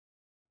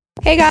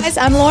Hey guys,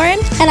 I'm Lauren.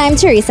 And I'm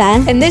Teresa.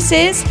 And this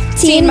is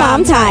Teen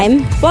Mom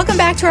Time. Welcome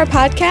back to our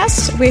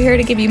podcast. We're here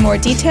to give you more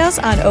details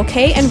on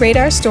OK and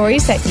Radar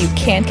stories that you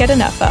can't get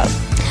enough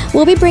of.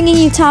 We'll be bringing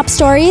you top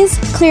stories,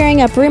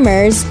 clearing up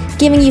rumors,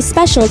 giving you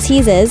special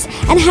teases,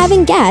 and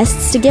having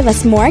guests to give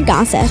us more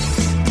gossip.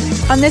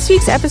 On this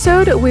week's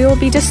episode, we will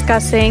be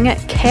discussing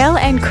Kail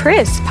and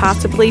Chris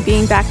possibly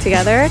being back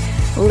together,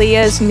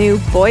 Leah's new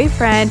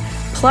boyfriend,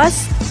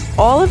 plus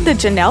all of the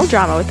Jenelle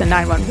drama with the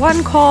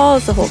 911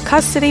 calls, the whole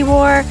custody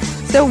war.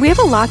 So we have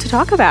a lot to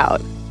talk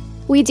about.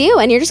 We do,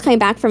 and you're just coming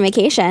back from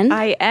vacation.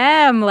 I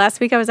am.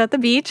 Last week I was at the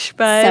beach,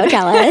 but so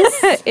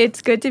jealous.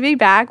 It's good to be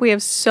back. We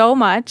have so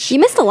much. You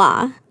missed a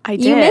lot. I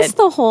did. You missed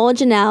the whole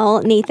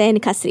Jenelle, Nathan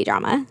custody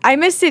drama. I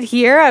missed it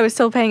here. I was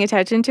still paying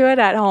attention to it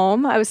at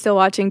home. I was still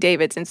watching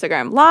David's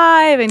Instagram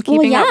Live and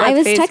keeping up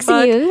with Facebook.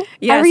 I was texting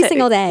you every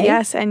single day.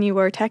 Yes, and you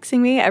were texting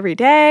me every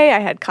day. I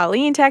had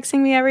Colleen texting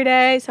me every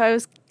day. So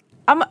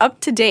I'm up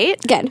to date.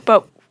 Good.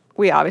 But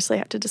we obviously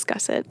have to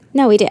discuss it.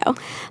 No, we do.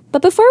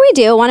 But before we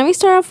do, why don't we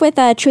start off with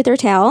Truth or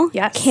Tale?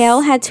 Yes.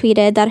 Kail had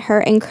tweeted that her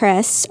and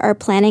Chris are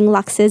planning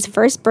Lux's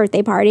first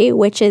birthday party,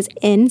 which is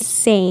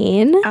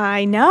insane.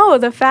 I know.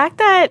 The fact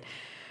that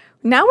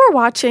now we're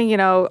watching,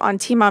 on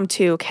Teen Mom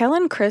 2, Kail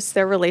and Chris,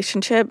 their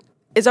relationship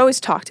is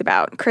always talked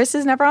about. Chris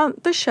is never on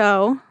the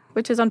show,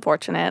 which is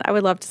unfortunate. I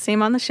would love to see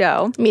him on the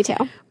show. Me too.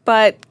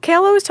 But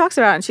Kail always talks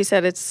about it, and she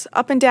said it's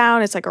up and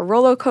down. It's like a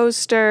roller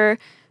coaster.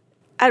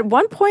 At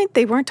one point,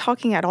 they weren't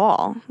talking at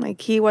all.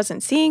 Like, he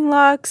wasn't seeing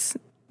Lux,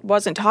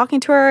 wasn't talking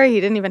to her. He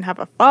didn't even have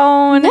a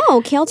phone.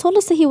 No, Kail told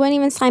us that he wouldn't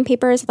even sign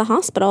papers at the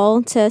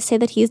hospital to say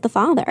that he's the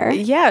father.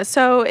 Yeah,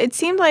 so it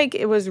seemed like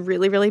it was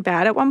really, really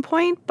bad at one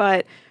point.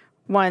 But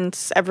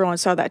once everyone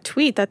saw that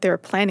tweet that they were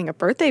planning a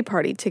birthday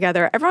party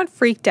together, everyone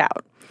freaked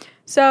out.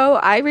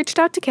 So I reached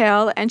out to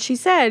Kail, and she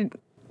said,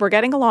 we're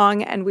getting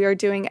along, and we are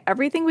doing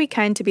everything we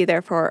can to be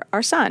there for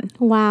our son.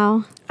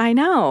 Wow. I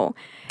know.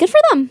 Good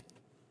for them.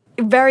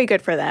 Very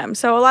good for them.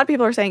 So a lot of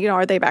people are saying,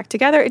 are they back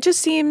together? It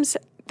just seems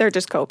they're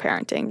just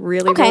co-parenting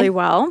really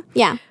well.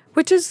 Yeah.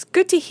 Which is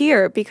good to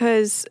hear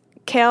because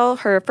Kail,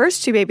 her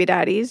first two baby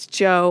daddies,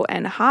 Joe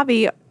and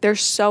Javi, they're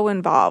so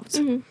involved.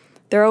 Mm-hmm.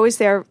 They're always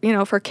there,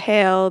 for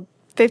Kail,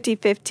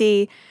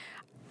 50-50.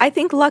 I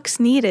think Lux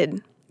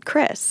needed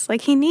Chris.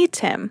 Like, he needs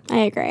him.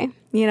 I agree.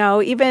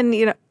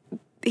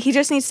 He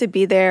just needs to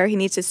be there. He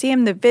needs to see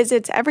him, the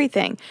visits,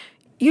 everything.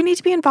 You need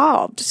to be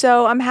involved.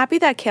 So I'm happy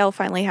that Kail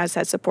finally has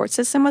that support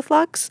system with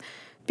Lux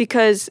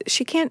because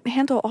she can't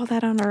handle all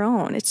that on her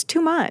own. It's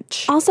too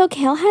much. Also,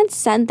 Kail had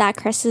said that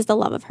Chris is the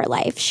love of her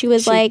life. She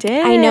was like,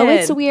 did. I know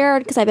it's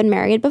weird because I've been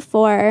married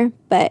before,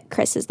 but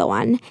Chris is the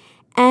one.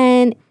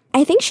 And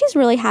I think she's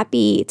really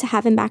happy to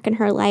have him back in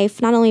her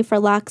life, not only for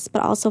Lux,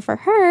 but also for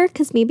her,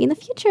 because maybe in the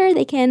future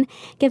they can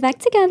get back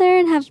together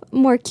and have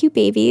more cute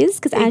babies.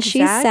 Because as she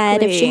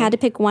said, if she had to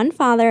pick one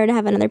father to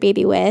have another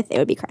baby with, it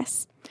would be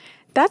Chris.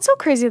 That's so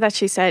crazy that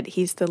she said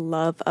he's the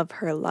love of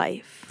her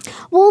life.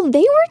 Well,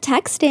 they were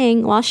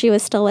texting while she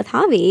was still with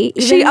Javi.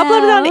 She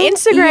uploaded on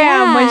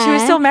Instagram when she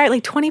was still married,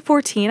 like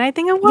 2014, I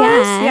think it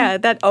was. Yeah,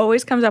 that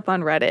always comes up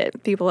on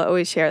Reddit. People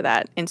always share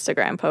that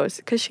Instagram post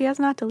because she has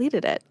not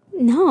deleted it.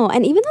 No,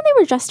 and even though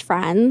they were just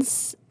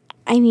friends,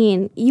 I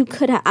mean, you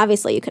could have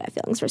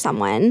feelings for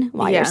someone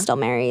while you're still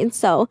married.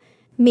 So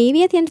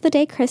maybe at the end of the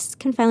day, Chris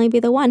can finally be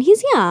the one.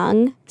 He's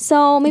young,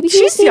 so maybe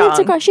she's young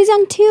to grow. She's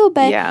young too,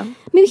 but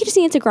maybe he just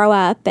needs to grow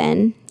up,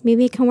 and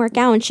maybe it can work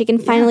out, and she can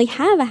finally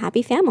have a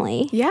happy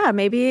family. Yeah,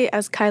 maybe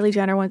as Kylie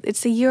Jenner wants,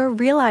 it's the year of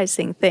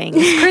realizing things.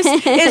 Chris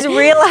is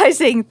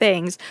realizing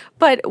things.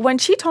 But when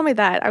she told me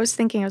that, I was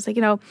like,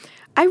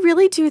 I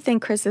really do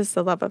think Chris is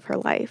the love of her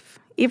life.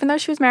 Even though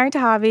she was married to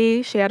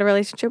Javi, she had a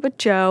relationship with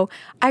Joe.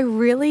 I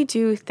really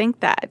do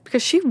think that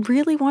because she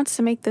really wants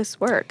to make this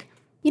work.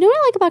 You know what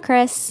I like about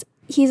Chris?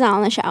 He's not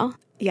on the show.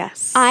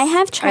 Yes. I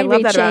have tried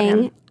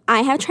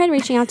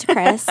reaching out to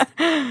Chris.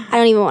 I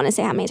don't even want to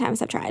say how many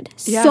times I've tried.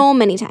 Yeah. So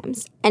many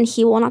times. And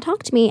he will not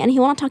talk to me, and he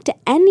will not talk to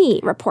any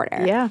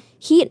reporter. Yeah.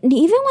 Even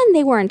when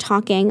they weren't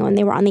talking, when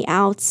they were on the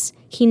outs,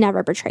 he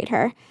never betrayed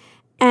her.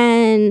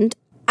 And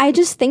I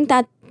just think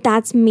that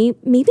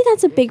maybe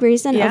that's a big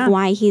reason of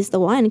why he's the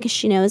one, because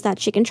she knows that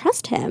she can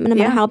trust him no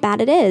matter how bad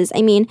it is.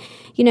 I mean,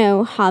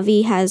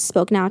 Javi has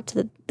spoken out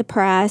to the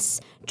press.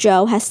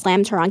 Joe has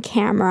slammed her on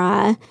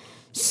camera.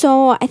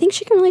 So I think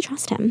she can really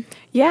trust him.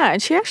 Yeah,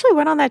 and she actually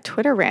went on that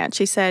Twitter rant.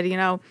 She said,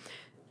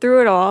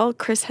 through it all,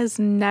 Chris has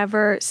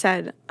never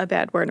said a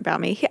bad word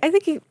about me. I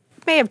think he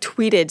may have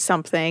tweeted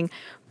something,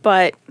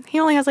 but he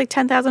only has like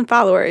 10,000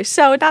 followers.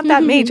 So not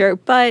that major,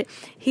 but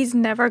he's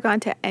never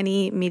gone to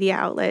any media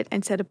outlet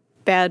and said a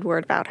bad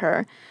word about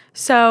her.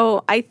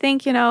 So I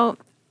think,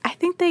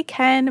 they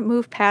can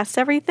move past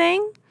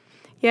everything.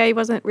 Yeah, he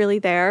wasn't really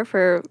there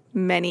for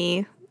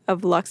many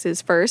of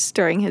Lux's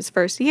during his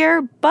first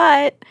year,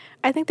 but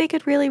I think they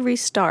could really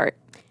restart.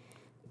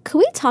 Could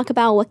we talk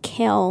about what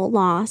Kail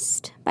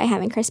lost by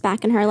having Chris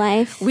back in her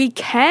life? We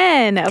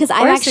can. Because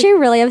I'm actually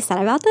really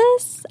upset about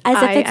this,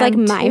 as if it's like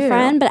my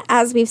friend. But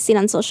as we've seen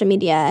on social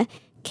media,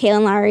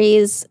 Kailyn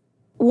Lowry's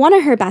one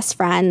of her best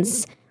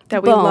friends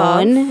that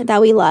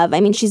we love. I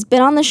mean, she's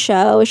been on the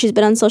show. She's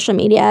been on social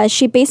media.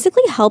 She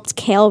basically helped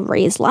Kail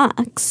raise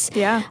Lux.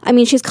 Yeah. I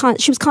mean, she was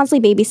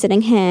constantly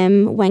babysitting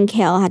him when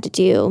Kail had to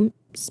do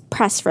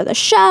press for the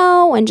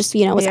show and just,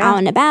 was out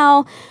and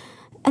about.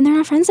 And they're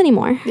not friends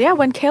anymore. Yeah,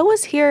 when Kail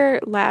was here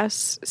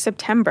last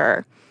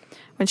September,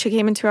 when she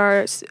came into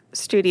our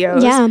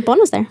studios. Yeah, Bone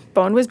was there.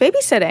 Bone was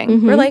babysitting.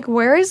 Mm-hmm. We're like,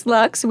 where is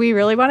Lux? We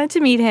really wanted to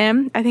meet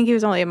him. I think he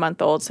was only a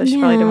month old, so she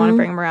probably didn't want to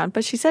bring him around.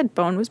 But she said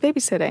Bone was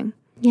babysitting.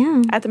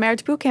 Yeah. At the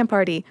marriage boot camp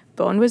party,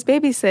 Bone was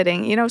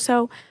babysitting.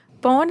 So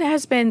Bone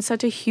has been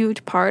such a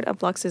huge part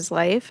of Lux's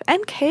life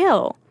and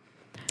Kail.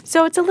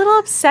 So it's a little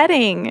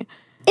upsetting.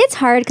 It's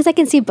hard because I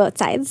can see both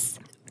sides.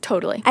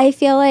 Totally. I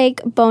feel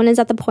like Bone is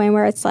at the point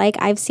where it's like,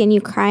 I've seen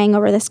you crying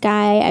over this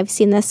guy. I've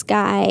seen this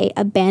guy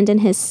abandon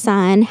his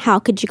son. How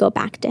could you go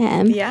back to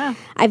him? Yeah.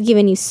 I've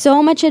given you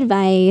so much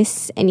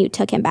advice and you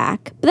took him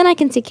back. But then I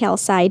can see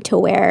Kail's side to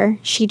where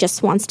she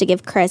just wants to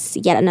give Chris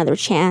yet another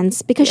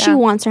chance because she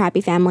wants her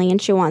happy family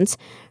and she wants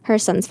her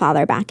son's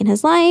father back in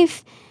his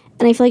life.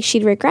 And I feel like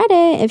she'd regret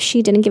it if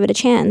she didn't give it a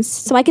chance.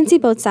 So I can see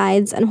both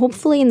sides, and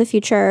hopefully in the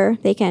future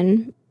they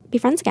can be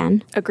friends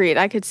again. Agreed.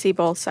 I could see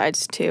both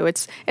sides too.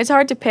 It's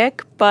hard to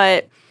pick,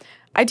 but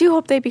I do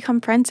hope they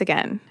become friends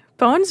again.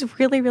 Bone's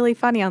really, really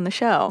funny on the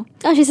show.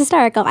 Oh, she's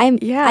hysterical. I'm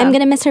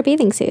gonna miss her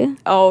bathing suit.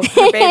 Oh,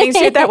 her bathing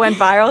suit that went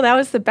viral, that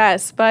was the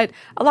best. But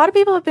a lot of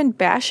people have been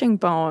bashing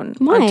Bone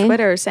on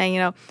Twitter,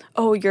 saying,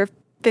 oh, your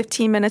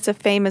 15 minutes of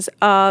fame is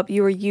up.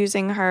 You were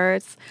using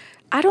her.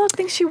 I don't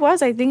think she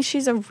was. I think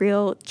she's a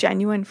real,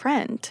 genuine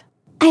friend.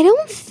 I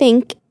don't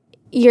think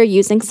you're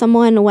using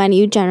someone when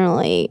you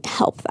generally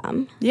help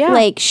them. Yeah.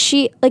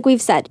 Like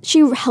we've said,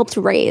 she helped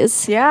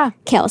raise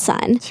Kail's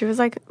son. She was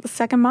like the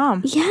second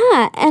mom.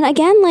 Yeah. And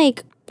again,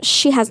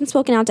 she hasn't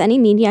spoken out to any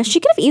media.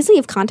 She could have easily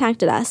have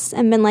contacted us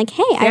and been like,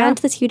 hey, I got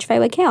into this huge fight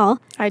with Kail.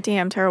 I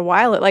DM'd her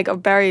a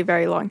very,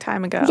 very long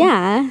time ago.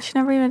 Yeah. She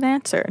never even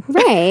answered.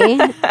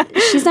 Right.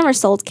 She's never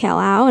sold Kail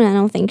out, and I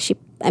don't think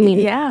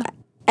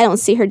I don't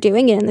see her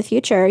doing it in the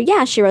future.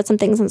 Yeah, she wrote some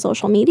things on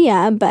social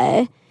media,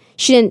 but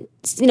she didn't,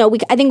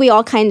 I think we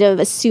all kind of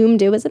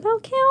assumed it was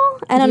about Kail.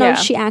 I don't know if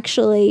she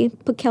actually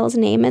put Kail's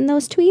name in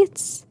those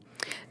tweets.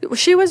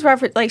 She was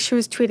she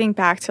was tweeting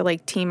back to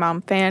Teen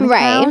Mom fan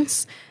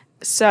accounts.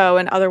 So,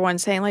 and other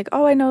ones saying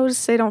oh, I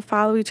noticed they don't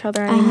follow each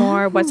other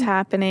anymore. What's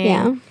happening?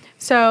 Yeah.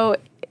 So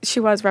she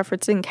was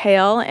referencing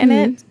Kail in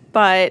it,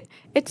 but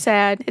it's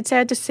sad. It's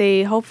sad to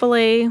see.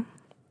 Hopefully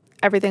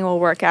everything will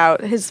work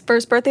out. His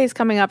first birthday is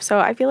coming up, so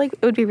I feel like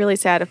it would be really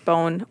sad if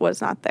Bone was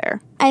not there.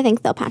 I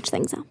think they'll patch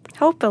things up.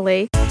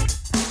 Hopefully.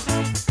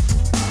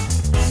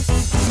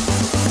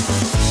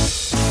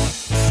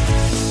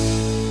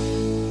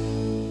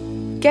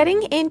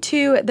 Getting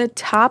into the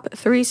top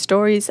 3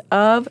 stories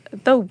of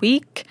the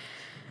week.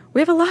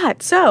 We have a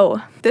lot.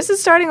 So this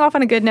is starting off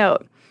on a good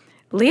note.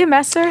 Leah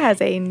Messer has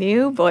a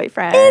new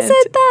boyfriend. Is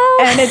it though?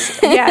 And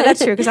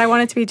that's true, because I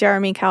want it to be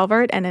Jeremy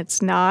Calvert, and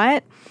it's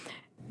not.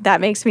 That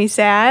makes me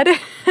sad.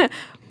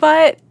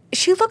 But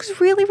she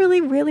looks really, really,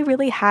 really,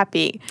 really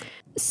happy.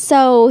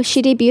 So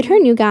she debuted her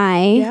new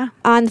guy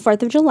on the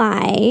 4th of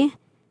July.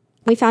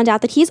 We found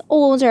out that he's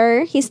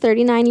older. He's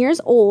 39 years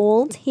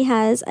old. He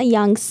has a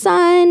young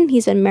son.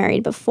 He's been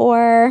married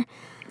before.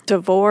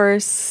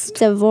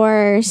 Divorced.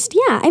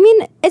 Yeah. I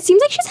mean, it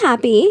seems like she's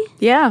happy.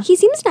 Yeah. He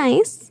seems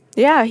nice.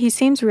 Yeah, he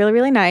seems really,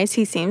 really nice.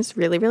 He seems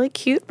really, really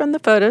cute from the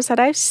photos that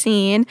I've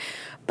seen.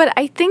 But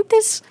I think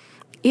this,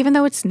 even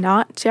though it's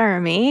not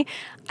Jeremy,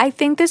 I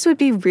think this would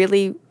be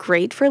really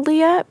great for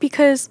Leah,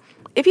 because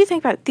if you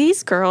think about it,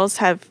 these girls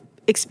have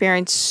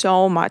experienced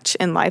so much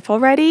in life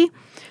already.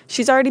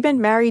 She's already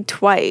been married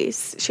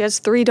twice. She has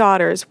 3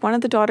 daughters. One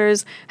of the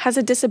daughters has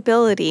a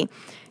disability.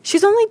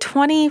 She's only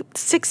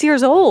 26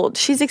 years old.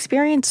 She's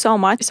experienced so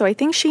much. So I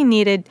think she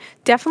needed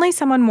definitely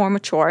someone more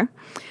mature,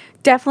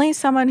 definitely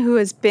someone who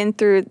has been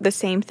through the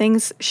same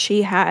things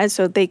she has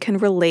so they can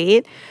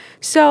relate.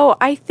 So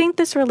I think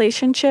this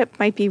relationship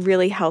might be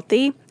really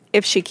healthy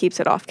if she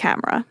keeps it off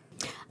camera.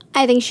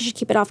 I think she should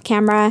keep it off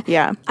camera.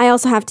 Yeah. I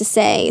also have to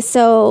say,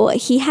 so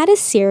he had a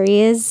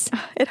series.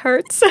 It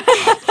hurts.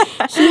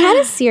 He had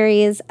a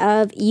series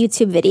of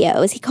YouTube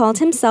videos. He called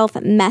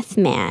himself Meth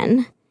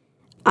Man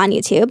on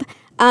YouTube.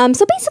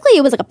 So basically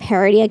it was a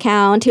parody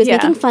account. He was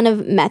making fun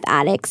of meth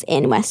addicts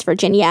in West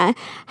Virginia.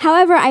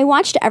 However, I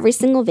watched every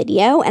single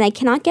video and I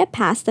cannot get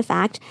past the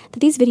fact that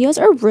these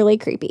videos are really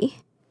creepy.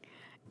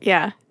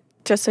 Yeah.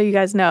 Just so you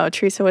guys know,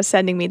 Teresa was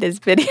sending me these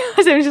videos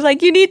and she was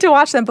like, you need to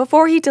watch them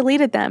before he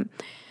deleted them.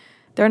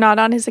 They're not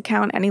on his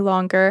account any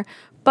longer.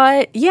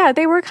 But yeah,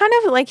 they were kind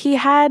of he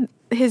had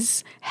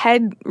his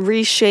head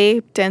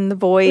reshaped and the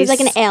voice. It was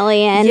like an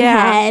alien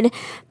head.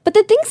 But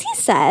the things he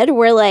said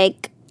were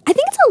I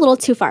think it's a little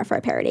too far for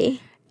a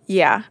parody.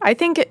 Yeah, I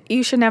think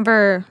you should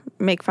never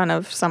make fun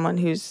of someone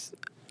who's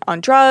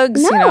on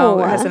drugs,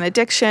 has an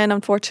addiction,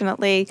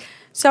 unfortunately.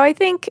 So I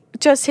think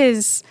just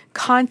his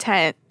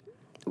content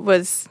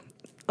was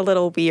a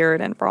little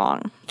weird and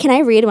wrong. Can I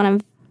read one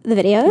of the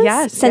videos?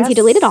 Yes. Since he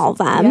deleted all of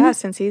them. Yeah,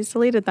 since he's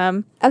deleted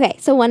them. Okay,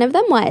 so one of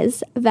them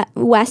was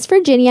West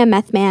Virginia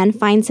meth man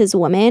finds his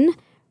woman.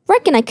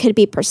 Reckon I could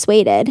be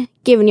persuaded,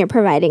 given you're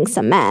providing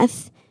some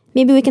meth.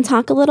 Maybe we can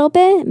talk a little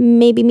bit.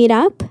 Maybe meet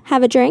up,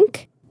 have a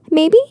drink.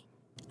 Maybe.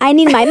 I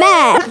need my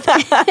meth.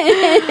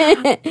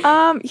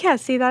 Yeah,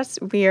 see, that's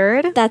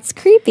weird. That's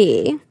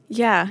creepy.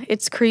 Yeah,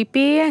 it's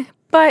creepy.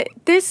 But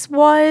these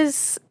were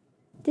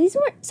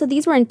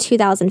in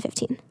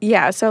 2015.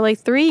 Yeah, so like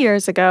 3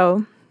 years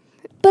ago.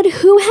 But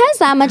who has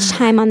that much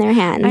time on their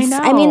hands? I know.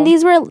 I mean,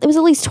 it was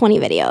at least 20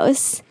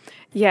 videos.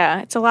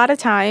 Yeah, it's a lot of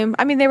time.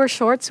 I mean, they were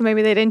short, so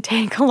maybe they didn't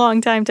take a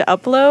long time to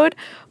upload.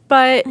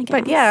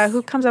 But yeah,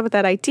 who comes up with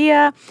that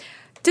idea?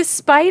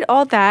 Despite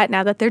all that,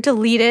 now that they're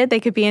deleted,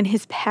 they could be in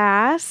his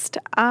past.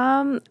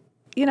 I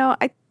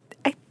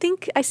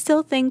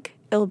still think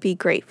it'll be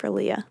great for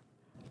Leah.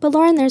 But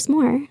Lauren, there's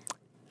more.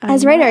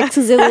 As Radar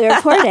exclusively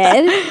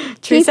reported,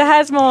 Teresa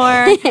has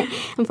more.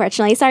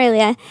 Unfortunately, sorry,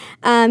 Leah.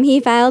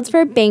 He filed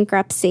for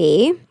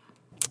bankruptcy,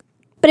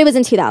 but it was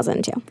in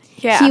 2002.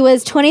 Yeah. He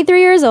was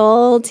 23 years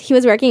old. He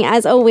was working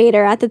as a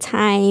waiter at the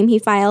time. He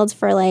filed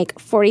for like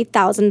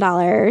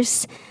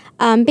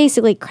 $40,000,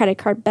 basically credit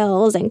card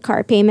bills and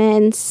car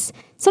payments.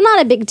 So not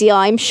a big deal.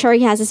 I'm sure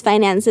he has his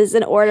finances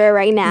in order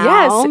right now.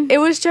 Yes, it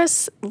was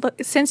just,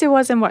 since it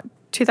was in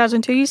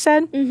 2002 you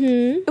said?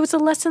 Mm-hmm. It was a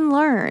lesson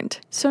learned.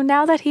 So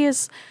now that he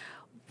is,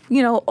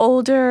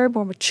 older,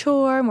 more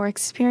mature, more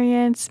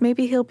experienced,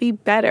 maybe he'll be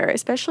better,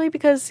 especially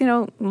because,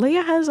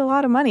 Leah has a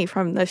lot of money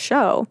from the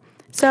show.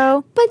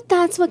 So, but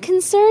that's what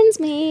concerns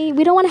me.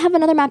 We don't want to have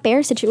another Matt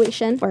Baer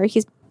situation where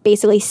he's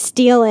basically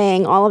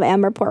stealing all of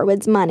Amber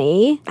Portwood's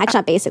money. Actually,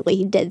 not basically.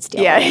 He did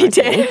steal. Yeah, he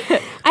did.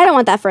 I don't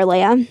want that for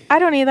Leah. I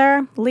don't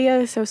either. Leah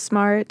is so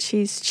smart.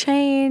 She's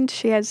changed.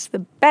 She has the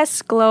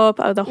best glow up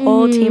of the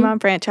whole Team On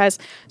franchise.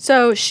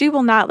 So she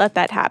will not let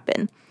that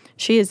happen.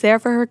 She is there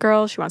for her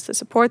girls. She wants to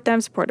support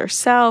them, support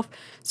herself.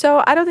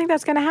 So I don't think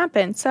that's going to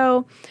happen.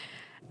 So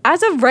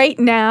as of right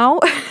now,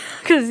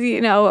 because,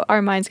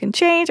 our minds can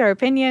change, our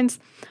opinions,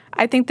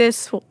 I think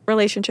this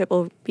relationship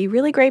will be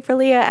really great for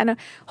Leah. And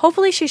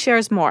hopefully she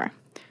shares more.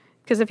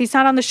 Because if he's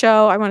not on the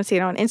show, I want to see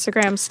it on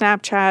Instagram,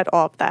 Snapchat,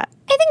 all of that.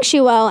 I think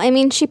she will. I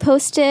mean, she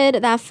posted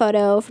that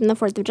photo from the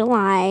 4th of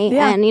July.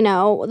 Yeah. And,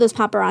 those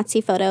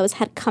paparazzi photos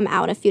had come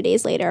out a few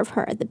days later of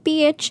her at the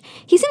beach.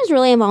 He seems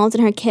really involved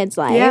in her kid's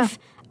life.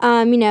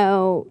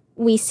 Yeah.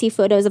 We see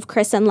photos of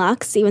Chris and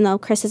Lux, even though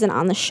Chris isn't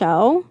on the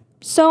show.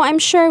 So I'm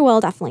sure we'll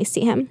definitely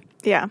see him.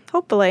 Yeah,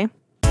 hopefully.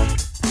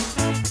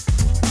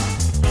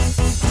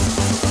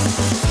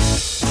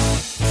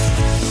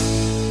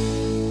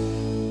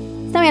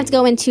 Then we have to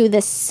go into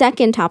the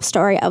second top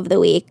story of the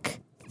week.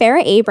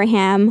 Farrah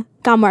Abraham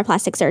got more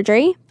plastic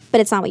surgery,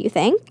 but it's not what you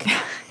think.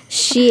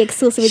 She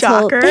exclusively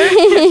told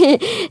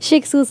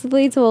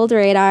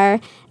Radar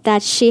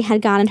that she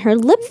had gotten her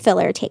lip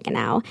filler taken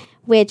out,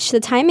 which the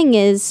timing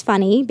is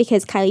funny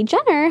because Kylie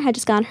Jenner had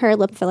just gotten her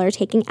lip filler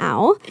taken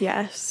out.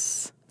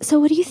 Yes. So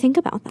what do you think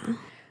about that?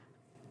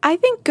 I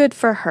think good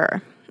for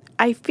her.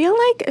 I feel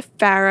like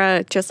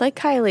Farrah, just like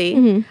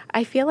Kylie,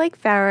 I feel like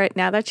Farrah,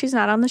 now that she's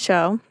not on the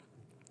show,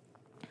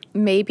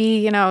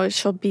 maybe,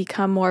 she'll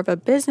become more of a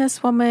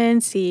businesswoman,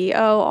 CEO,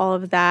 all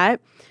of that.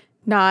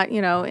 Not,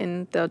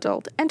 in the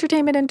adult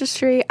entertainment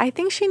industry. I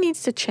think she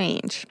needs to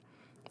change.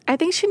 I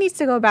think she needs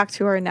to go back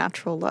to her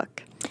natural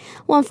look.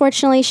 Well,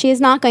 unfortunately, she is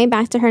not going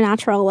back to her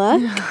natural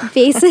look.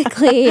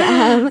 Basically,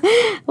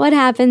 what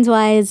happened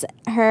was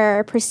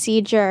her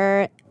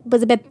procedure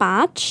was a bit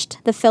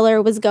botched. The filler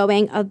was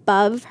going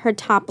above her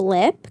top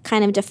lip,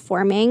 kind of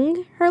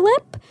deforming her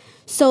lip.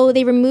 So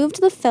they removed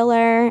the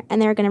filler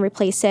and they're going to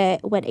replace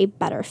it with a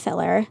better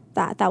filler.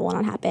 That will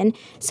not happen.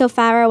 So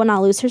Farrah will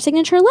not lose her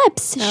signature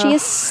lips. Oh. She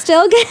is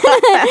still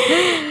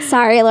good.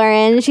 Sorry,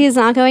 Lauren. She's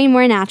not going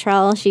more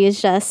natural. She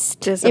is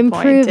just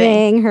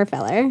improving her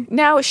filler.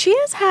 Now, I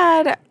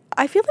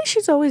feel like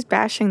she's always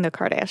bashing the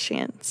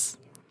Kardashians.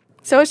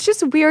 So it's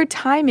just weird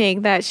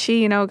timing that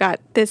she,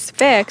 got this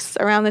fixed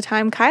around the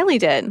time Kylie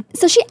did.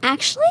 So she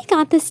actually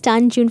got this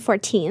done June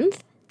 14th.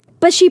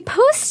 But she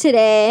posted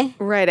it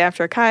right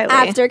after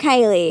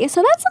Kylie.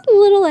 So that's a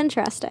little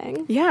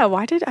interesting. Yeah, I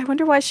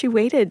wonder why she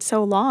waited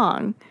so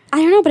long. I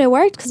don't know, but it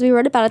worked because we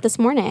wrote about it this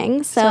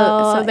morning.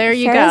 So there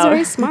you Farrah's go.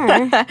 Very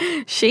smart.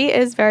 She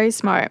is very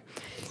smart.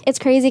 It's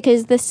crazy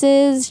because this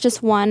is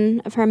just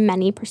one of her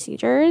many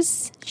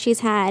procedures. She's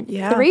had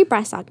 3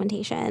 breast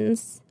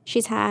augmentations.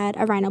 She's had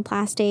a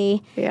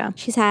rhinoplasty. Yeah.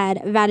 She's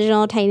had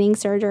vaginal tightening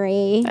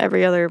surgery.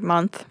 Every other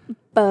month.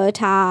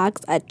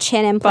 Botox, a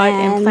chin implant.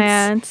 Butt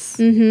implants.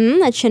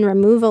 A chin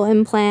removal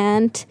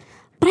implant.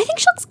 But I think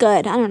she looks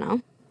good. I don't know.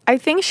 I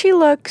think she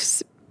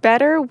looks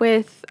better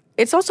with...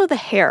 It's also the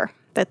hair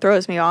that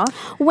throws me off.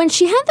 When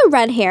she had the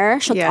red hair,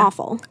 she looked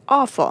awful.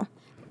 Awful.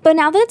 But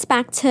now that it's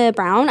back to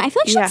brown, I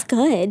feel like she looks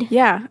good.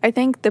 Yeah, I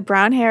think the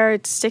brown hair,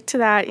 stick to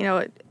that.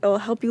 It'll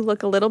help you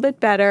look a little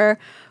bit better.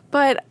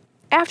 But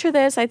after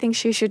this, I think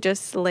she should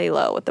just lay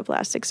low with the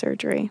plastic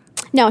surgery.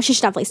 No, she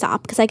should definitely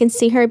stop because I can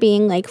see her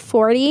being like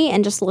 40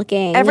 and just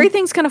looking...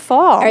 Everything's going to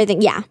fall.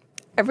 Everything, yeah.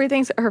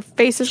 her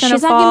face is going to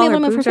She's not fall. gonna be able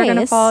to move boobs her are going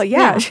to face. fall.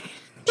 Yeah. She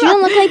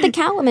doesn't look like the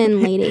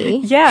Catwoman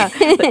lady. Yeah.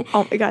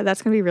 Oh my God,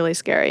 that's going to be really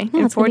scary.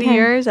 In 40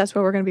 years, that's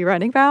what we're going to be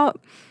writing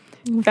about.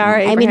 Farrah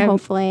Abraham. I mean,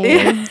 hopefully.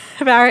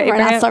 We're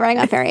not still writing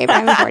about Farrah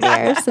Abraham in 40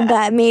 years,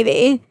 but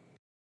maybe.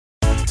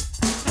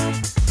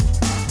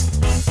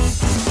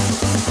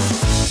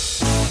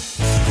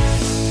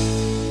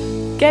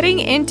 Getting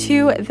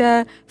into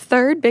the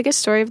third biggest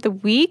story of the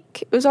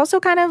week, it was also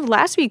kind of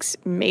last week's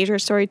major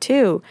story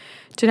too.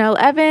 Jenelle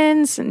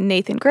Evans,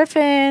 Nathan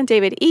Griffith,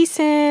 David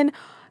Eason,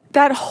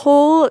 that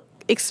whole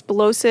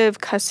explosive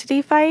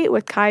custody fight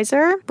with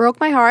Kaiser broke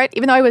my heart.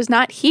 Even though I was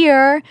not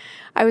here,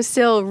 I was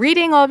still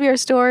reading all of your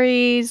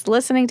stories,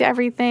 listening to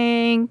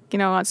everything,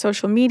 on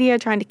social media,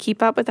 trying to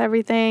keep up with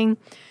everything.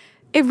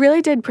 It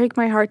really did break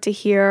my heart to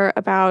hear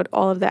about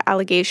all of the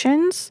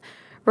allegations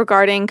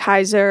regarding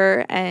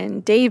Kaiser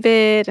and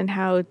David and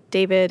how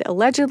David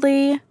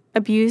allegedly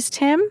abused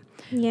him.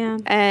 Yeah.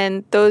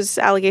 And those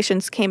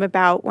allegations came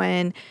about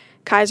when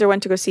Kaiser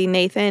went to go see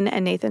Nathan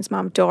and Nathan's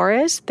mom,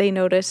 Doris. They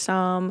noticed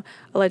some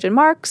alleged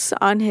marks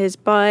on his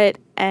butt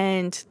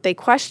and they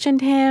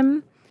questioned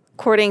him.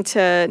 According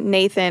to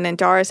Nathan and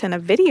Doris in a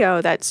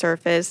video that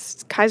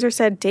surfaced, Kaiser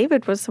said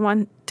David was the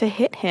one to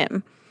hit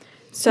him.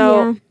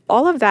 So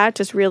all of that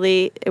just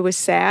really, it was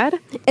sad.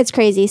 It's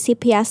crazy.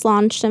 CPS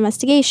launched an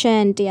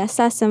investigation.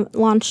 DSS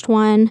launched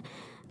one.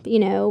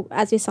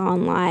 As we saw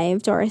on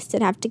live, Doris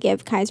did have to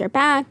give Kaiser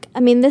back. I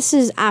mean, this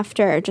is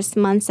after just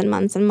months and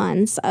months and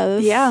months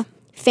of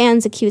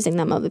fans accusing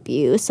them of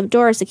abuse, of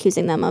Doris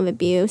accusing them of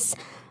abuse.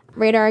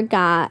 Radar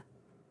got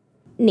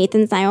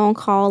Nathan's 911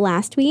 call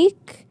last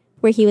week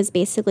where he was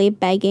basically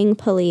begging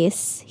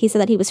police. He said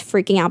that he was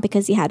freaking out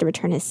because he had to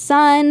return his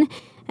son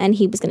and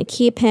he was going to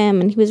keep him.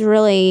 And he was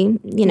really,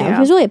 he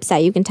was really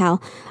upset, you can tell.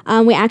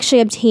 We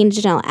actually obtained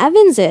Jenelle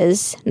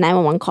Evans's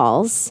 911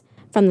 calls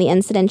from the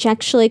incident. She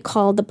actually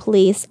called the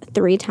police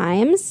 3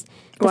 times.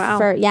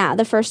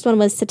 The first one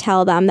was to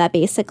tell them that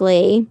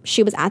basically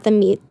she was at the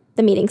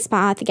meeting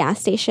spot at the gas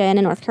station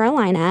in North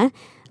Carolina.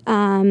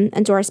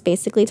 And Doris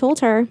basically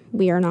told her,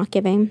 we are not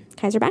giving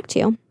Kaiser back to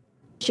you.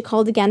 She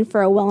called again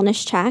for a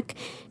wellness check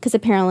because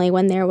apparently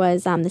when there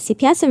was the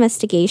CPS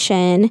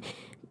investigation,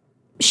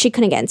 she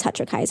couldn't get in touch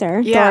with Kaiser.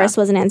 Yeah. Doris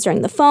wasn't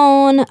answering the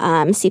phone.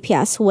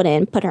 CPS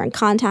wouldn't put her in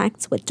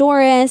contact with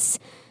Doris.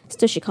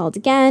 So she called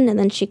again, and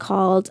then she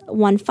called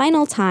one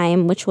final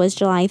time, which was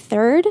July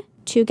 3rd,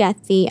 to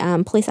get the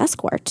police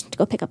escort to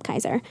go pick up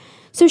Kaiser.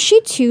 So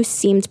she, too,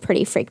 seemed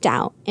pretty freaked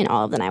out in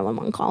all of the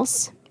 911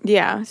 calls.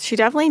 Yeah, she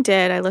definitely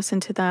did. I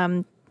listened to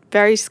them.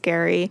 Very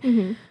scary.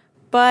 Mm-hmm.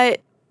 But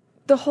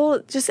the whole,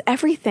 just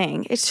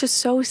everything, it's just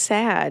so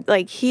sad.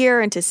 Like, hear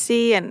and to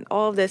see, and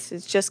all of this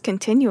is just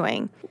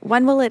continuing.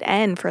 When will it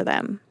end for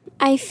them?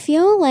 I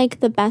feel like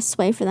the best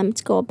way for them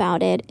to go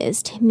about it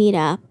is to meet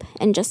up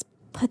and just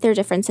put their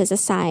differences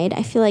aside.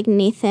 I feel like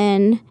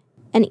Nathan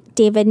and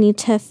David need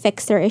to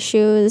fix their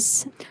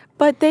issues.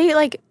 But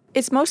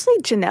it's mostly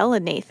Jenelle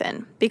and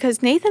Nathan,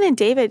 because Nathan and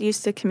David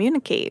used to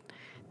communicate.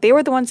 They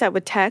were the ones that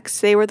would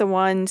text. They were the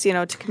ones,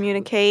 to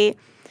communicate.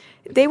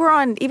 They were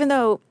on, even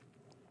though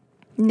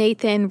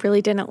Nathan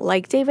really didn't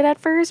like David at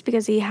first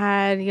because he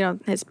had,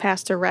 his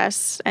past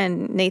arrests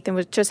and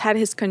Nathan just had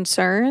his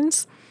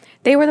concerns.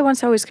 They were the ones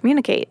to always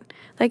communicate.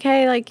 Like,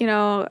 hey,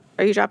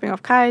 are you dropping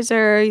off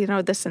Kaiser?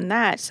 This and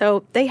that.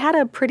 So they had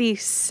a pretty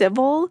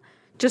civil,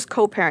 just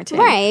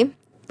co-parenting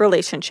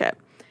relationship.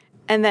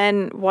 And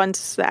then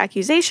once the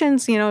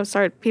accusations,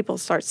 people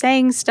start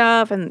saying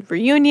stuff and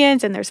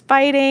reunions and there's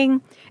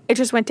fighting, it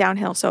just went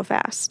downhill so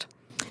fast.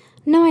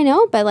 No, I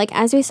know. But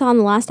as we saw in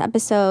the last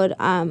episode,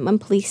 when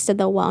police did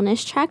the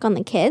wellness check on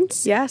the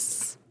kids.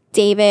 Yes.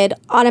 David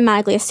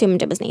automatically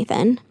assumed it was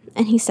Nathan.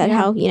 And he said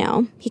how,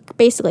 he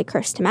basically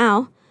cursed him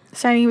out.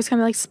 Saying he was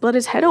going to split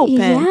his head open.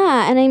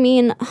 Yeah. And I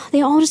mean,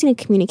 they all just need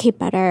to communicate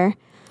better.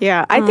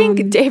 Yeah, I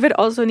think David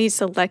also needs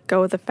to let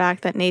go of the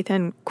fact that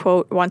Nathan,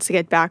 quote, wants to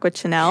get back with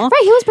Jenelle.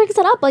 Right, he always brings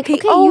it up. Like, he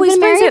okay, always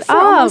you've been married for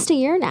up. almost a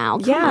year now.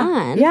 Come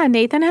on. Yeah,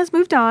 Nathan has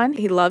moved on.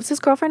 He loves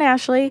his girlfriend,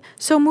 Ashley,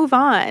 so move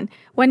on.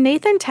 When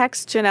Nathan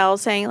texts Jenelle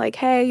saying,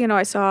 hey,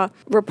 I saw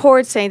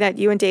reports saying that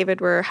you and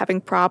David were having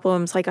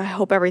problems. I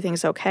hope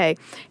everything's okay.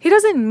 He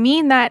doesn't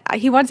mean that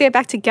he wants to get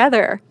back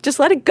together. Just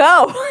let it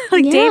go.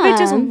 David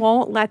just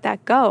won't let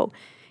that go.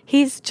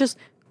 He's just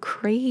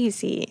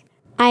crazy.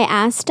 I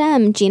asked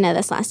Gina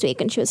this last week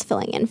when she was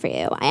filling in for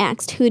you. I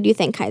asked, who do you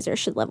think Kaiser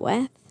should live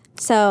with?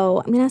 So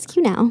I'm going to ask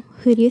you now.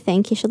 Who do you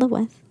think he should live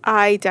with?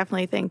 I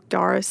definitely think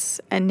Doris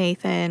and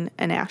Nathan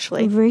and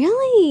Ashley.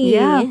 Really?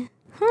 Yeah.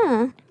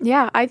 Huh.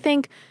 Yeah, I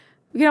think,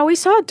 we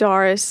saw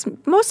Doris.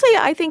 Mostly,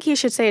 I think he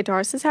should stay at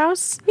Doris's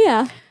house.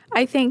 Yeah.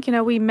 I think,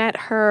 we met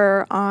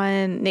her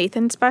on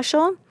Nathan's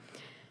special.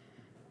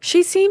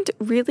 She seemed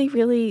really,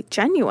 really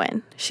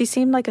genuine. She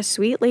seemed like a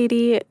sweet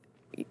lady.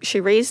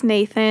 She raised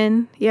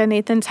Nathan. Yeah,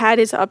 Nathan's had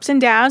his ups and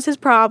downs, his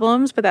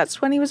problems, but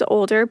that's when he was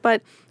older.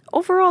 But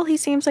overall, he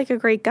seems like a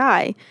great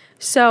guy.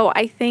 So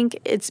I think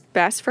it's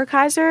best for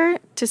Kaiser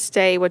to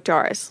stay with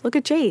Doris. Look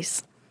at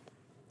Jace.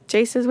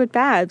 Jace is with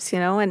Babs,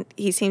 and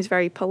he seems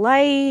very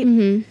polite.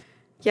 Mm-hmm.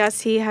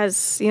 Yes, he has,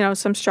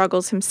 some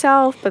struggles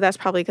himself, but that's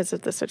probably because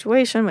of the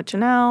situation with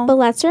Jenelle. But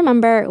let's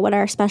remember what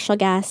our special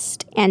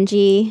guest,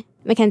 Angie,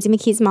 Mackenzie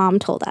McKee's mom,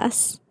 told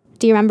us.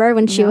 Do you remember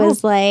when she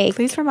was like...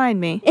 Please remind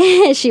me.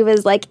 She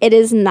was like, it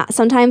is not...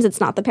 Sometimes it's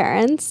not the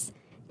parents.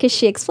 Because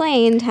she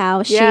explained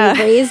how she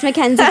raised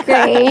Mackenzie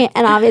Gray,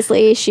 and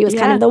obviously she was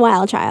kind of the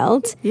wild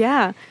child.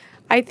 Yeah.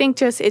 I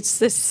think it's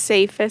the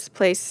safest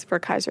place for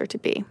Kaiser to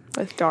be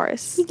with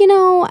Doris.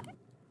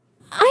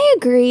 I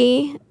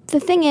agree. The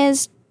thing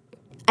is,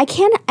 I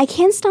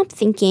can't stop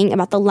thinking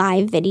about the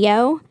live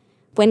video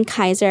when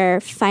Kaiser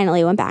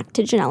finally went back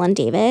to Jenelle and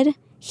David.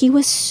 He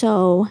was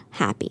so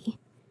happy.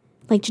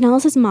 Like,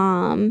 Janelle's his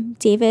mom.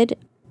 David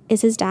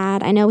is his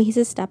dad. I know he's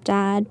his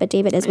stepdad, but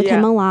David is with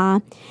him a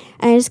lot.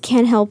 And I just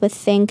can't help but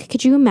think,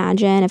 could you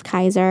imagine if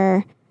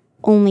Kaiser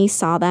only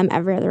saw them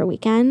every other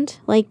weekend?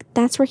 Like,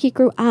 that's where he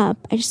grew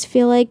up. I just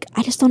feel like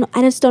I just don't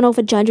know if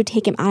a judge would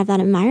take him out of that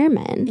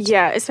environment.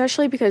 Yeah,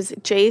 especially because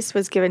Jace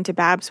was given to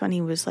Babs when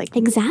he was like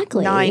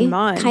 9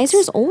 months.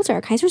 Kaiser's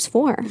older. Kaiser's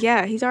 4.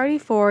 Yeah, he's already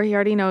 4. He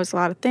already knows a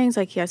lot of things.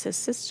 Like, he has his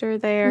sister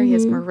there. He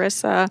has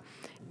Marissa.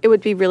 It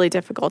would be really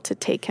difficult to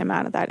take him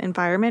out of that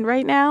environment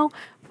right now.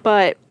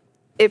 But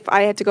if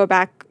I had to go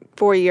back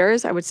 4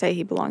 years, I would say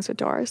he belongs with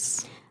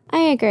Doris.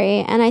 I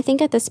agree. And I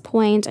think at this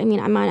point, I'm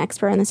not an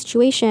expert in the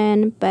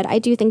situation, but I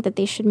do think that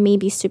they should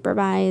maybe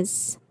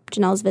supervise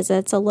Janelle's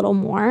visits a little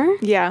more.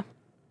 Yeah.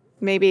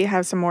 Maybe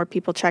have some more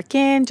people check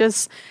in.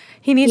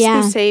 He needs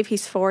to be safe.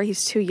 He's 4.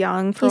 He's too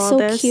young for all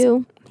this. He's so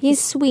cute.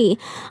 He's sweet.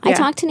 I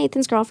talked to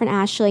Nathan's girlfriend,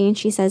 Ashley, and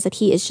she says that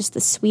he is just the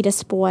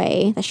sweetest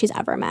boy that she's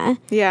ever met.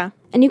 Yeah.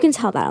 And you can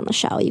tell that on the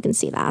show. You can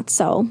see that.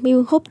 So we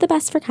hope the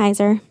best for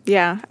Kaiser.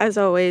 Yeah. As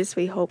always,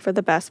 we hope for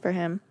the best for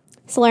him.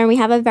 So, Lauren, we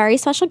have a very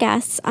special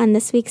guest on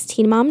this week's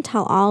Teen Mom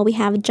Tell All. We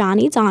have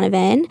Johnny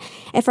Donovan.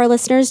 If our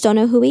listeners don't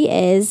know who he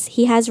is,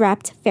 he has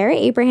repped Farrah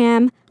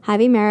Abraham,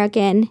 Javi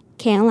American,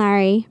 Kailyn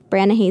Lowry,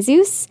 Brandon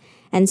Jesus,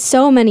 and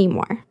so many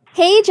more.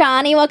 Hey,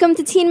 Johnny. Welcome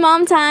to Teen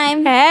Mom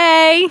Time.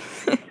 Hey.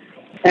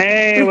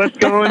 Hey, what's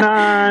going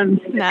on?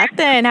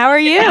 Nothing. How are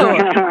you?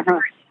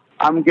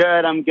 I'm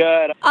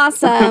good.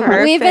 Awesome.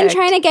 We've been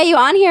trying to get you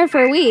on here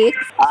for weeks.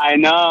 I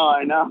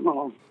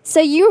know. So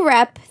you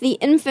rep the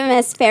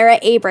infamous Farrah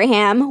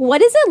Abraham.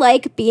 What is it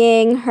like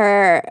being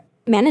her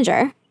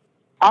manager?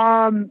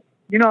 Farrah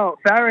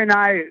and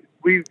I,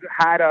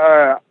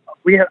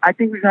 I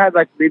think we've had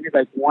maybe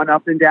one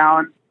up and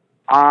down.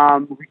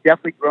 We've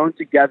definitely grown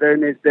together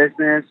in this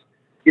business.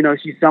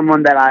 She's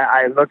someone that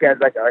I look at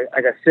like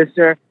a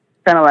sister,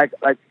 kind of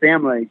like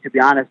family, to be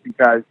honest,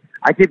 because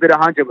I keep it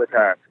 100 with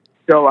her.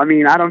 So, I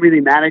don't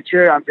really manage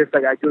her. I'm just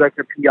I do her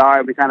PR,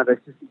 and we kind of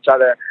assist each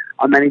other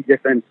on many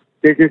different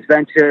business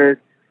ventures.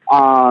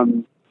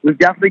 We've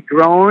definitely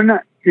grown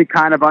to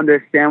kind of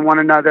understand one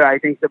another. I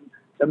think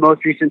the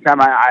most recent time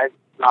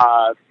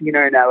I've seen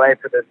her in LA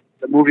for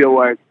the movie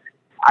awards,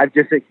 I've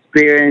just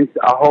experienced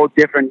a whole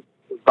different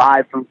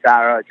vibe from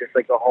Farrah, just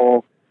a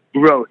whole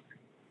growth,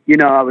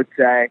 I would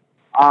say.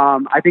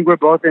 I think we're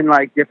both in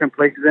different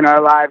places in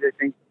our lives. I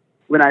think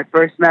when I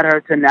first met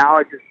her to now,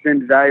 it's just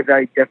been very,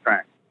 very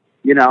different,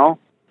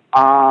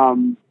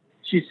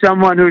 She's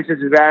someone who's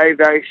just very,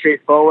 very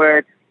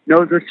straightforward,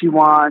 knows what she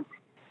wants,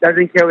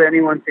 doesn't care what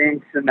anyone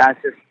thinks, and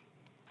that's just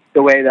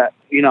the way that,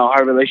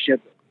 our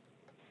relationship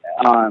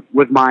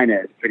with mine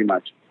is, pretty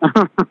much.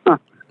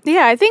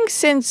 Yeah, I think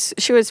since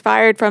she was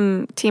fired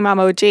from Teen Mom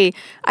OG,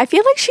 I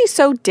feel like she's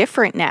so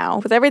different now.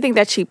 With everything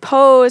that she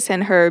posts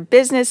and her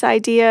business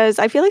ideas,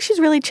 I feel like she's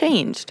really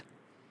changed.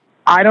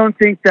 I don't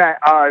think that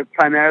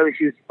primarily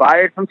she was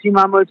fired from Teen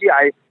Mom OG.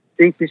 I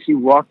think that she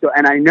walked,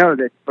 and I know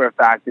this for a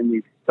fact, and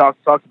we've talked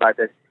about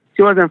this.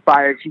 She wasn't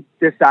fired. She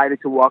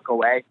decided to walk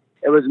away.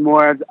 It was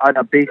more of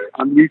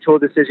a mutual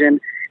decision.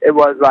 It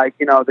was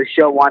the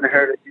show wanted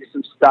her to do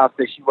some stuff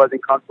that she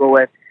wasn't comfortable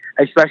with,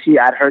 especially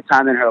at her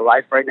time in her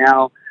life right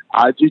now,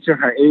 due to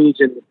her age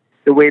and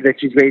the way that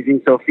she's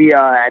raising Sophia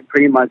and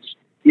pretty much,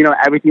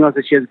 everything else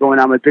that she has going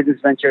on with business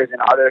ventures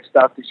and other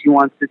stuff that she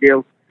wants to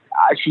do.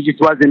 She just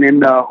wasn't in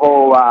the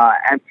whole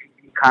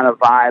MTV kind of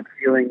vibe,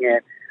 feeling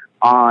it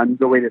on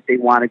the way that they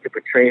wanted to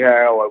portray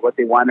her or what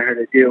they wanted her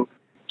to do.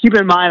 Keep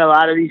in mind, a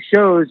lot of these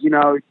shows, you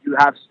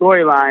have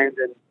storylines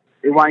and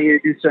they want you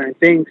to do certain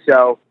things.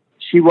 So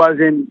she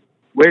wasn't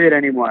with it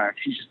anymore.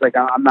 She's just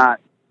I'm not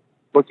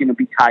looking to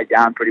be tied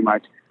down, pretty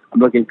much. I'm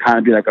looking to kind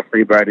of be like a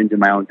free bird and do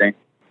my own thing.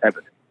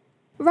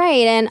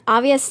 Right. And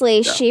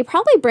obviously she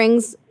probably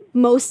brings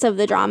most of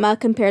the drama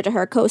compared to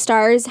her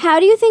co-stars. How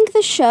do you think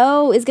the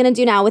show is going to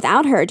do now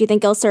without her? Do you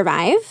think it'll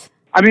survive?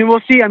 We'll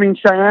see.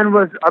 Cheyenne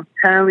was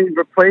apparently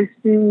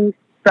replacing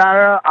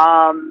Farrah.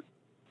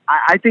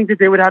 I think that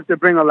they would have to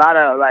bring a lot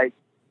of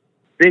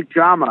big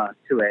drama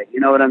to it. You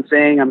know what I'm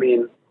saying?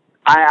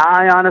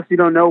 I honestly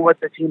don't know what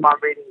the Teen Mom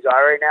ratings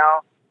are right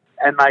now.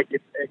 And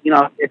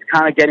it's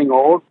kind of getting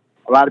old.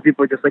 A lot of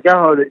people are just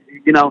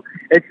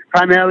it's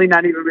primarily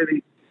not even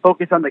really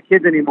focused on the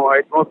kids anymore.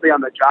 It's mostly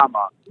on the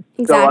drama.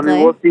 Exactly.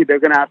 So, we'll see. They're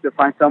going to have to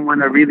find someone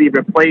to really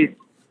replace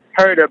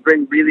her to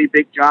bring really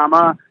big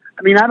drama.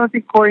 I mean, I don't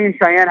think Corey and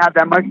Cheyenne have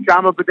that much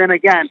drama, but then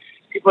again,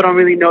 people don't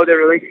really know their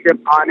relationship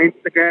on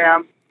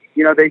Instagram.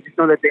 You know, they just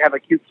know that they have a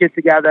cute kid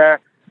together.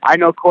 I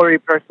know Corey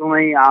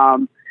personally,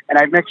 and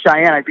I've met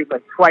Cheyenne, I think,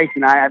 like twice,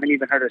 and I haven't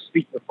even heard her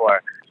speak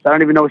before. So I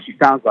don't even know what she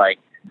sounds like.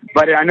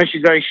 But I know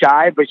she's very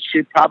shy, but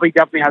she probably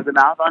definitely has a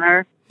mouth on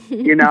her,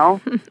 you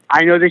know?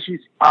 I know that she's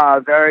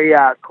very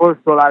close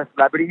to a lot of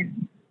celebrities.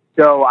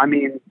 So, I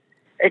mean,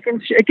 it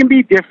can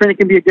be different. It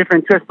can be a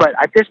different twist. But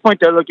at this point,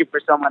 they're looking for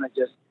someone to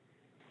just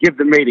give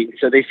them ratings.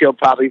 So they feel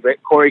probably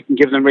that Corey can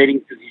give them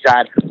ratings because he's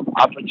had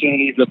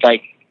opportunities with,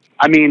 like,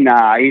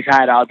 he's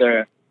had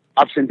other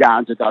ups and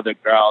downs with other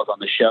girls on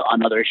the show,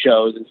 on other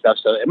shows and stuff.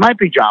 So it might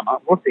be drama.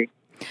 We'll see.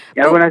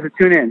 Everyone has to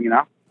tune in, you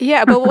know?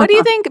 Yeah, but what do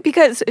you think?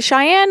 Because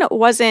Cheyenne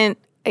wasn't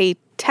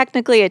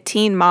technically a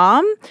teen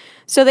mom,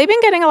 so they've been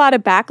getting a lot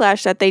of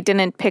backlash that they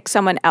didn't pick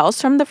someone else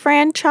from the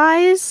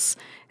franchise.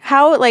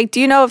 How,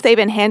 do you know if they've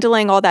been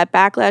handling all that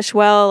backlash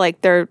well?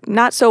 Like, they're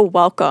not so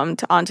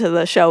welcomed onto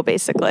the show,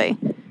 basically.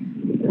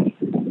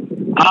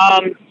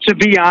 To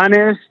be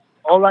honest,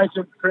 all I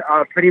should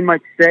pretty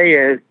much say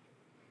is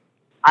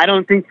I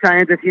don't think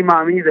Cheyenne's a teen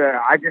mom either.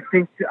 I just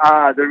think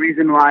the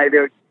reason why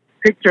they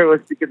picked her was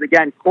because,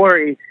 again,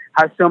 Corey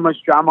has so much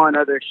drama on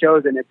other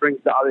shows, and it brings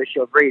the other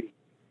show ratings.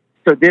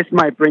 So this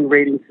might bring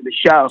ratings to the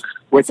show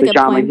with the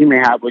drama he may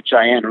have with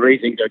Cheyenne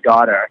raising their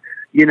daughter,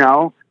 you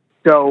know?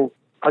 So,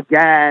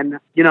 again,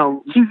 you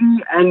know, TV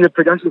and the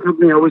production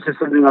company always has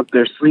something up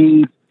their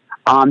sleeve.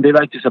 They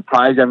like to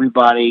surprise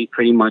everybody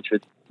pretty much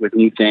with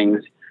new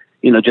things,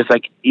 you know, just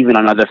like even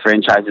on other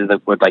franchises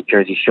with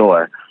Jersey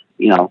Shore.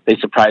 You know, they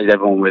surprise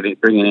everyone with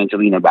bringing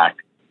Angelina back,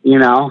 you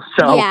know?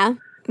 So yeah.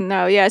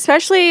 No, yeah,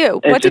 especially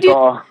what did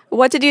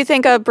you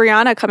think of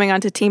Brianna coming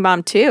onto Teen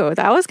Mom 2?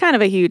 That was kind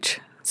of a huge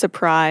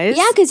surprise.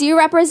 Yeah, because you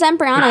represent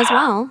Brianna as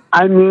well.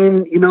 I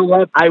mean, you know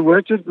what? I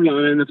worked with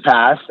Brianna in the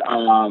past.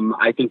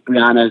 I think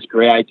Brianna is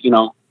great. You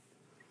know,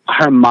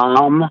 her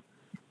mom,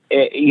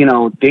 you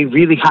know, they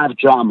really have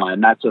drama,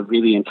 and that's what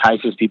really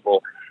entices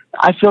people.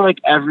 I feel like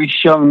every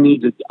show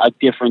needs a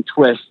different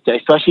twist,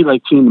 especially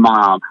like Teen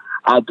Mom.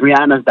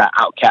 Brianna's that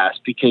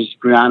outcast because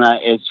Brianna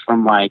is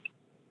from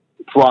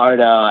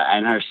Florida,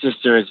 and her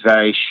sister is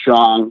very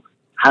strong,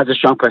 has a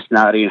strong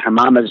personality, and her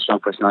mom has a strong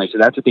personality. So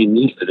that's what they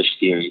need for the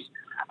series.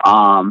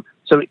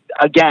 So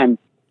again,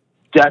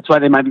 that's why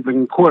they might be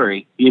bringing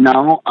Corey, you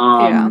know,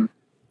 and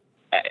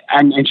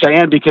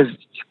Cheyenne, because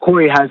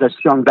Corey has a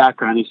strong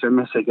background. He's from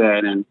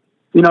Michigan, and,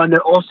 you know, and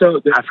they're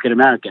also African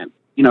American,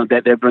 you know,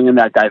 that they're bringing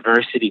that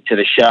diversity to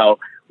the show,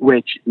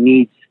 which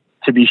needs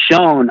to be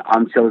shown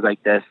on shows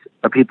like this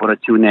for people to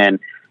tune in,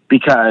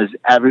 because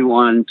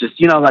everyone just,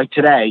 you know, like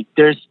today,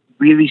 there's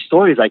really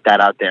stories like that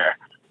out there,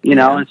 you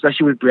know,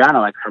 especially with Brianna,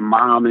 like her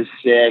mom is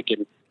sick,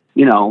 and,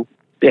 you know,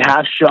 they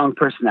have strong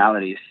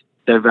personalities.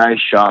 They're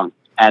very strong.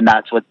 And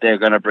that's what they're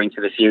going to bring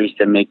to the series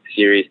to make the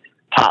series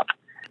pop.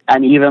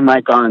 And even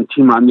on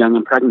Teen Mom Young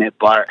and Pregnant,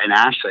 Bart and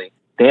Ashley,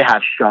 they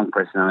have strong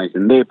personalities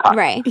and they pop.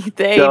 Right.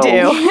 They do.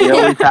 They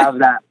always have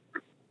that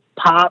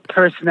pop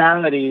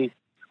personality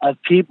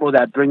of people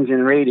that brings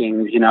in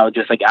ratings, you know,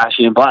 just like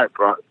Ashley and Bart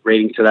brought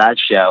ratings to that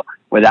show.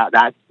 Without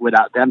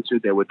them two,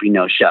 there would be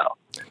no show.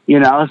 You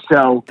know,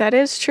 so that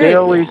is true. They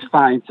always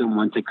find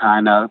someone to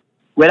kind of,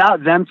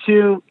 without them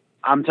two,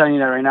 I'm telling you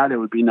that right now, there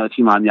would be no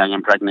Teen Mom Young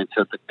and Pregnant.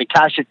 So the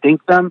cast should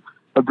thank them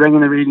for bringing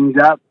the ratings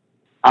up.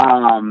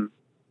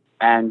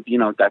 And, you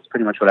know, that's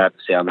pretty much what I have to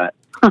say on that.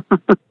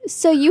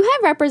 So you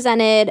have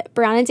represented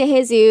Brianna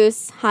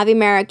DeJesus, Javi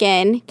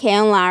American,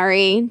 Kailyn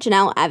Lowry,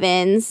 Jenelle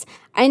Evans.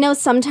 I know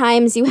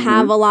sometimes you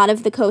have a lot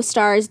of the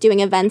co-stars doing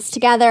events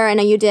together. I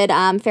know you did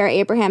Farrah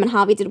Abraham and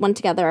Javi did one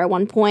together at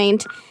one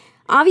point.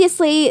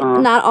 Obviously,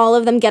 not all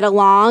of them get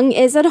along.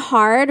 Is it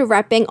hard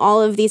repping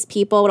all of these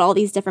people with all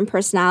these different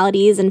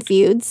personalities and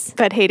feuds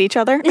that hate each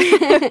other?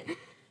 You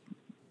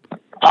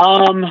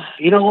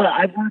know what?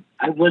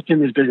 I've worked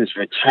in this business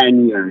for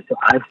 10 years, so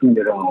I've seen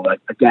it all. Like,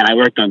 again, I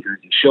worked on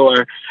Jersey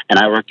Shore, and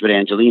I worked with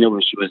Angelina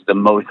when she was the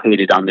most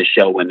hated on the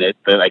show when the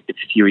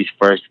series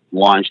first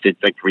launched its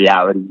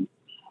reality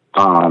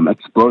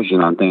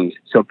explosion on things.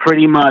 So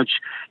pretty much,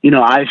 you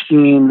know, I've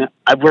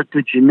worked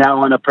with Jenelle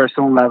on a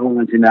personal level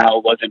when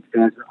Jenelle wasn't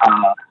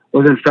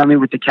friendly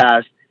with the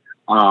cast.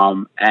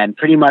 And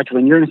pretty much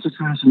when you're in a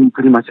situation, you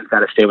pretty much have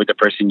got to stay with the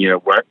person you're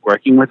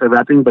working with or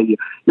repping, but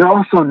you're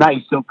also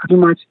nice. So pretty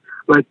much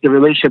like the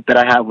relationship that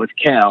I have with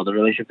Kale, the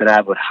relationship that I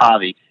have with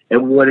Javi, it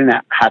wouldn't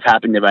have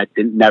happened if I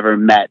never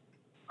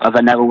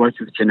worked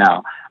with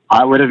Jenelle.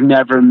 I would have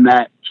never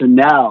met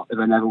Jenelle if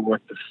I never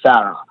worked with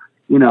Farrah.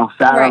 You know,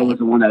 Farrah was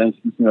the one that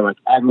introduced me to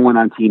everyone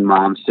on Teen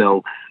Mom.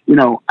 So, you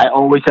know, I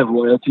always have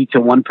loyalty to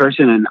one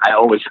person, and will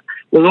always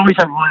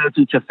have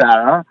loyalty to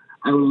Farrah.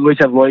 I will always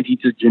have loyalty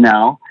to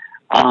Jenelle.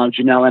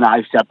 Jenelle and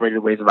I separated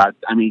ways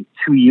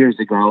 2 years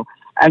ago.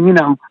 And, you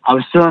know, I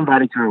was still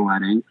invited to her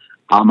wedding.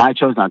 I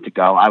chose not to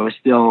go. I was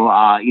still,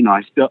 I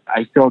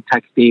still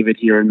text David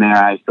here and there.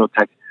 I still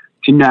text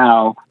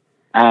Jenelle.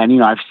 And, you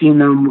know, I've seen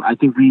them. I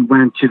think we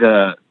went to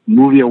the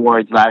movie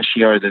awards last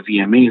year, or the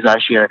VMAs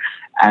last year,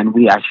 and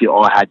we actually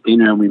all had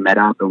dinner and we met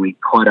up and we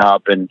caught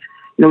up and,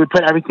 we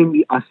put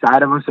everything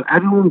aside of us. So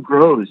everyone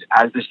grows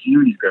as the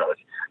series grows,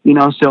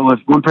 so if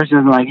one person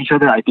doesn't like each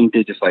other, I think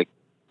they just like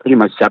pretty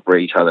much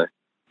separate each other.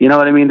 You know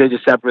what I mean? They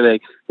just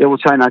separate. They will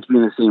try not to be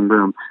in the same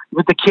room.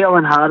 With the Kale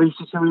and Javi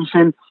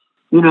situation,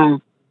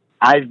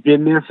 I've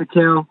been there for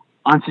Kale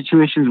on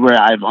situations where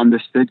I've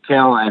understood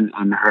Kale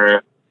and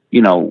her,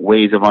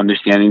 ways of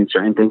understanding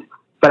certain things.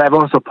 But I've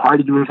also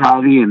partied with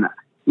Javi, and,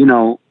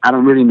 I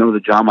don't really know the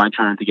drama. I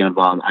try not to get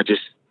involved. I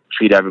just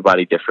treat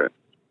everybody different.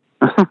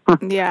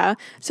 Yeah.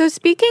 So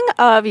speaking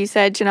of, you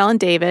said Jenelle and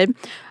David,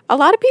 a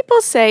lot of people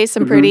say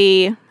some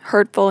pretty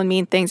hurtful and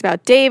mean things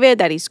about David,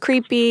 that he's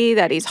creepy,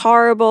 that he's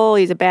horrible,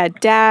 he's a bad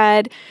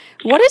dad.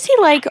 What is he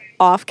like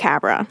off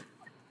camera?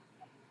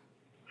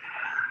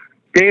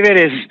 David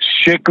is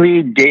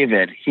strictly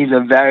David. He's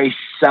a very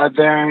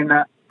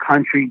Southern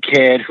country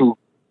kid who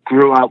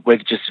grew up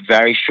with just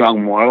very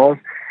strong morals.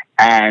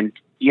 And,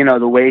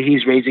 the way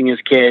he's raising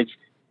his kids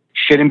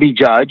shouldn't be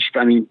judged.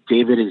 I mean,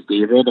 David is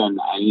David, and,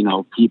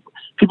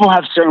 people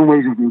have certain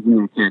ways of raising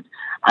their kids.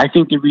 I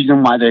think the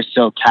reason why they're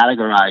so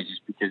categorized is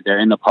because they're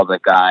in the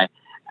public eye,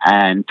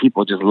 and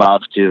people just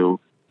love to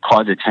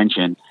cause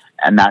attention.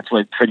 And that's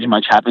what pretty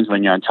much happens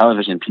when you're on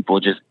television. People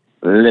just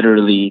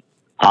literally,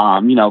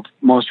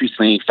 most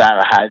recently,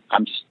 Farrah had,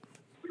 I'm just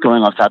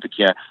going off topic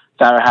here,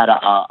 Farrah had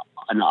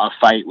a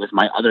fight with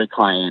my other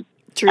client.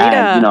 Drita,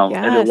 and,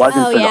 yes. if it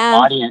wasn't for the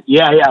audience,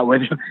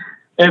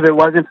 if it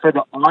wasn't for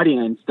the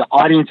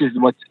audience is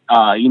what's,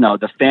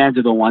 the fans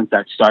are the ones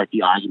that start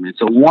the argument.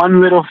 So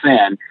one little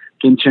fan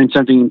can turn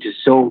something into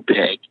so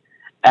big.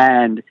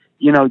 And,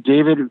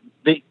 David,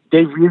 they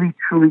really,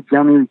 truly,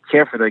 genuinely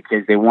care for their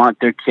kids. They want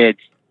their kids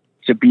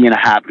to be in a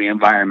happy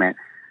environment.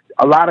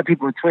 A lot of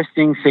people twist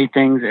things, say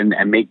things,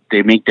 and make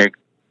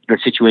their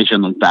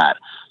situation look bad.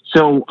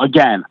 So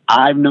again,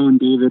 I've known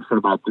David for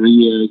about 3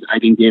 years. I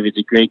think David's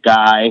a great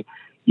guy,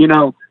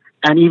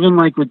 and even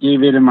like with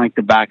David and like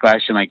the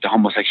backlash and like the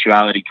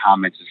homosexuality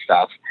comments and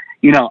stuff,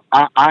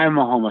 I'm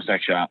a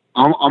homosexual.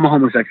 I'm a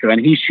homosexual,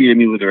 and he's treated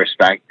me with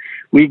respect.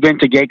 We've been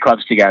to gay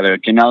clubs together.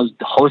 Janelle's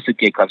hosted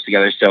gay clubs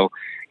together. So,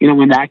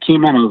 when that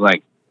came in, I was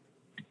like,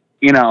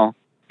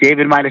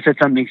 David might have said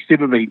something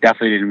stupid, but he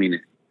definitely didn't mean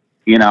it,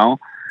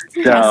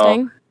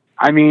 So,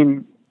 I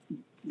mean,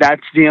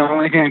 that's the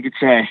only thing I could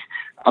say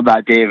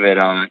about David.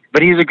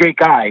 But he's a great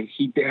guy.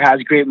 He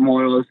has great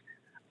morals.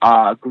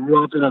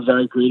 Grew up in a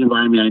very great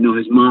environment. I know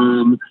his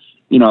mom.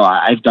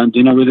 I've done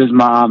dinner with his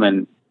mom,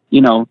 and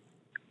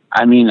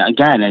I mean,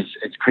 again,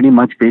 it's pretty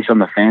much based on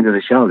the fans of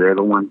the show. They're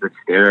the ones that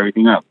stir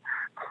everything up.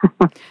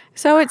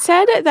 So it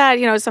said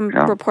that some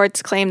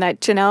reports claim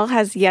that Jenelle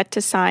has yet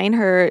to sign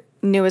her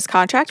newest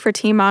contract for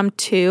Teen Mom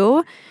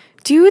 2.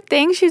 Do you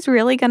think she's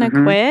really going to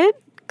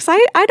quit? Because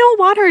I don't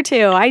want her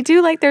to. I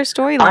do like their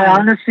storyline. I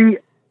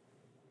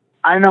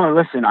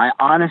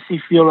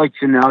honestly feel like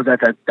Janelle's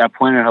at that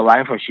point in her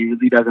life where she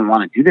really doesn't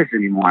want to do this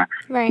anymore.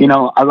 Right.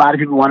 A lot of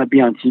people want to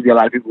be on TV, a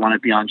lot of people want to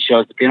be on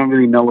shows, but they don't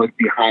really know what's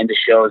behind the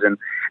shows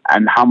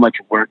and how much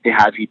work they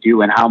have you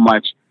do and how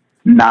much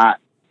not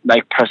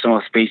like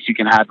personal space you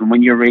can have. And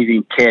when you're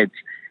raising kids,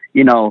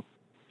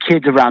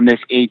 kids around this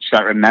age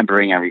start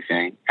remembering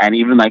everything. And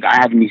even like I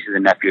have nieces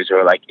and nephews who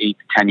are like 8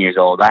 to 10 years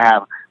old. I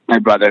have my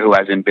brother who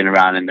hasn't been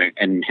around in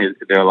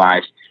their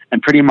lives.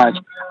 And pretty much,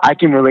 I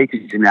can relate to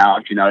Jenelle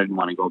if Jenelle didn't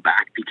want to go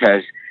back,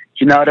 because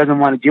Jenelle doesn't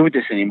want to deal with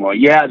this anymore.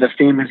 Yeah, the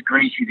fame is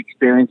great. She's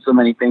experienced so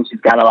many things. She's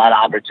got a lot of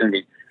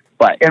opportunities.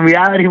 But in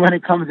reality, when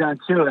it comes down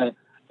to it,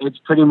 it's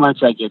pretty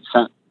much like it's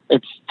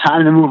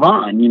time to move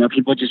on.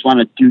 People just want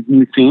to do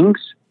new things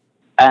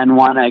and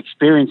want to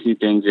experience new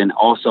things and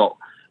also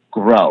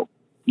grow,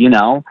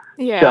 Yeah.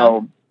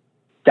 So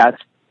that's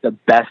the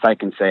best I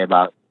can say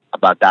about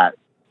that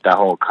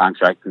whole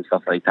contract and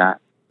stuff like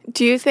that.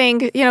 Do you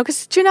think,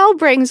 because Jenelle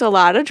brings a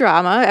lot of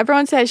drama.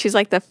 Everyone says she's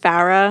like the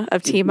Farrah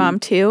of Teen Mom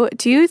 2.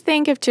 Do you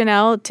think if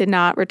Jenelle did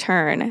not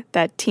return,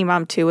 that Teen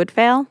Mom 2 would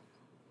fail?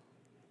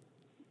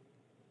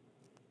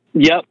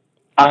 Yep,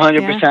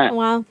 100%. Yeah.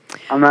 Wow.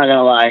 I'm not going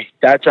to lie.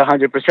 That's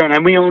 100%.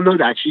 And we all know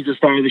that. She's the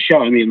star of the show.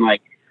 I mean,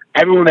 like,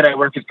 everyone that I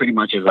work with pretty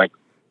much is like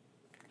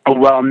a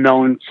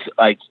well-known,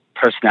 like,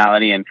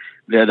 personality, and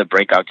they're the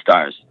breakout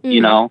stars,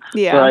 Yeah.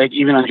 So, like,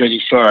 even on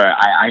Jersey Shore,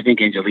 I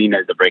think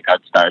Angelina is the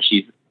breakout star.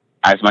 She's,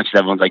 as much as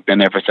everyone's like been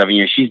there for 7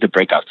 years, she's the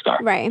breakout star.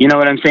 Right. You know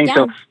what I'm saying? Yeah.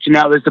 So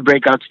Jenelle is the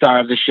breakout star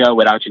of the show.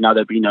 Without Jenelle,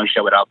 there'd be no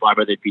show. Without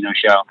Barbara, there'd be no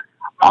show.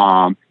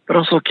 But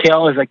also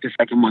Kale is like the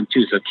second one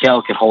too. So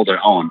Kale could hold her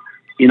own.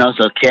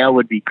 So Kale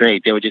would be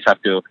great. They would just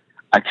have to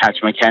attach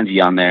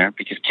Mackenzie on there,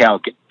 because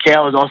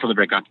Kale is also the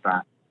breakout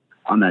star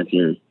on that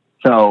series.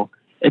 So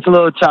it's a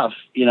little tough,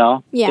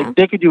 Yeah.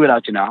 They could do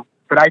without Jenelle.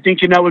 But I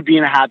think Jenelle would be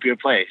in a happier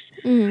place.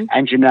 Mm-hmm.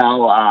 And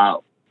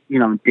Jenelle,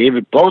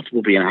 David, both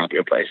will be in a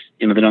happier place.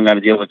 They don't got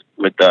to deal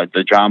with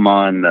the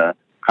drama and the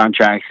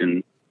contracts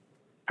and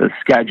the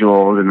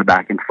schedules and the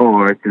back and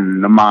forth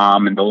and the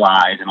mom and the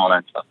lies and all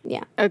that stuff.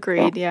 Yeah.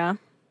 Agreed, yeah.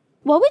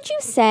 What would you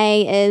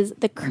say is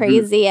the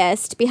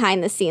craziest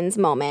behind the scenes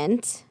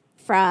moment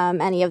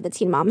from any of the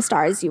Teen Mom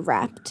stars you've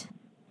repped?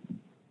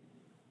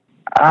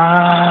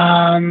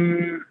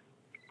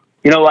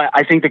 You know what?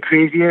 I think the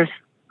craziest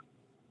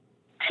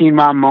Teen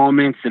Mom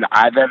moments that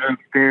I've ever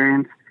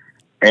experienced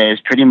is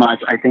pretty much,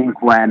 I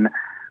think, when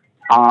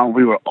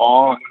we were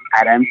all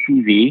at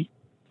MTV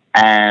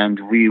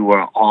and we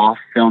were all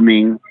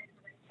filming.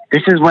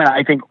 This is when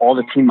I think all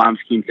the Teen Moms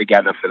came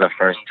together for the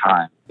first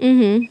time.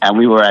 Mm-hmm. And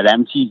we were at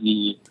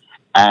MTV,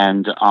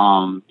 and,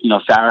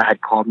 Farrah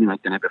had called me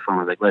like the night before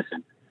and was like,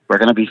 listen, we're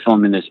going to be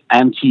filming this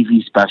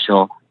MTV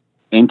special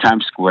in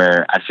Times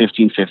Square at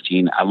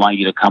 15:15. I want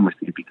you to come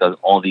with me because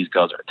all these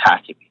girls are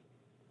attacking me.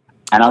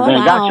 And I was like,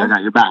 I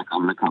got your back.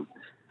 I'm going to come.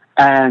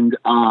 And,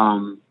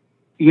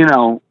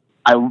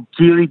 I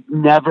really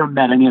never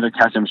met any other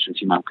cast members from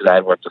Teen Mom because I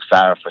had worked with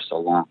Farrah for so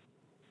long.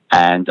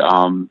 And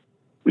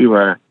we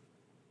were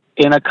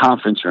in a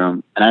conference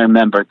room, and I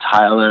remember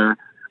Tyler,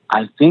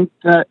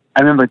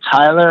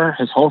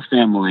 his whole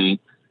family,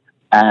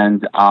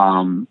 and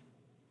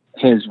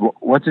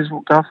what's his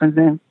girlfriend's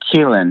name?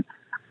 Kailyn.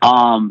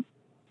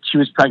 She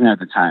was pregnant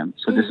at the time,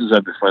 so this was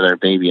right before their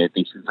baby. I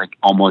think she was like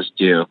almost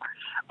due.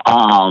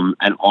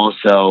 And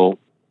also,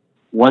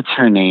 what's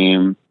her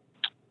name?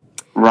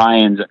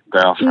 Ryan's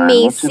girlfriend.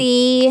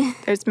 Macy.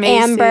 There's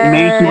Macy. Amber.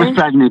 Macy was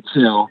pregnant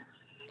too.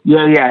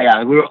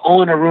 Yeah. We were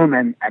all in a room,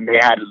 and they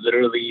had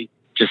literally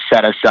just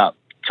set us up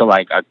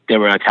to they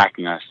were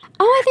attacking us.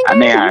 Oh, I think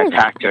and I they had remember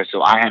attacked her,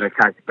 so I had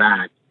attacked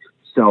back.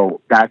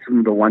 So that's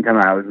the one time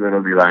I was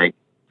literally like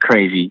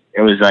crazy.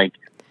 It was like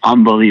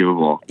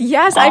unbelievable.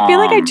 Yes, I feel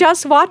like I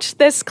just watched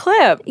this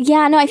clip.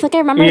 Yeah, no, I feel like I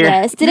remember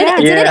this. Did it air?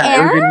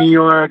 It was in New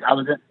York.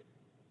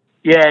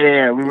 We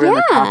were in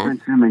the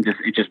conference room, and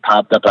it just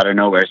popped up out of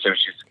nowhere. So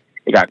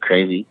it got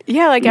crazy.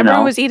 Yeah, like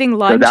everyone was eating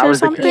lunch or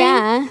something.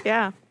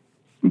 Yeah.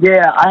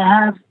 Yeah,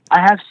 I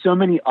have so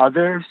many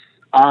others.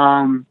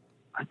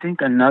 I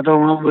think another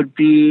one would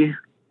be,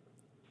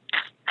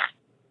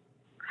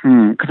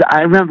 because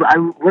I remember I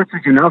worked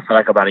with Jenelle for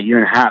like about a year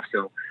and a half,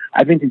 so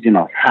I've been to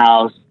Janelle's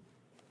house.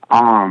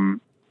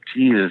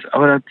 Jesus, I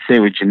would have to say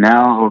with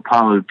Jenelle, it would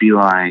probably be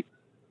like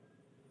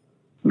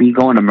me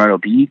going to Myrtle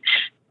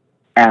Beach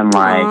and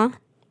like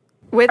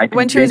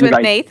when she was with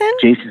Nathan?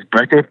 Jason's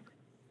birthday.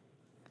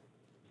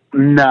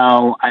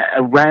 No, I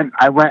went.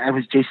 It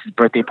was Jason's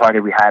birthday party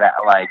we had at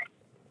like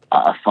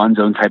a fun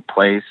zone type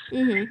place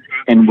in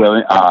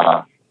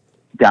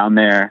down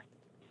there,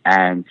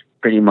 and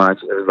pretty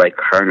much it was like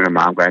her and her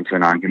mom got into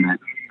an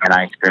argument, and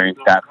I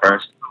experienced that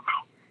first.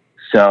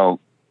 So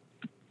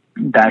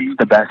that's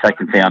the best I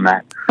can say on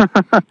that.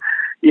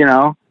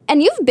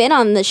 And you've been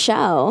on the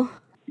show.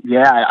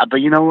 Yeah,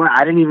 but you know what?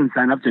 I didn't even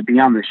sign up to be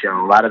on the show.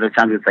 A lot of the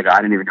times it's like I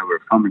didn't even know we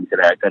were filming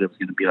today. I thought it was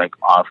going to be like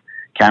off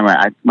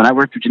camera. When I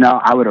worked with Jenelle,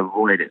 I would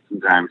avoid it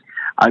sometimes.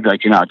 I'd be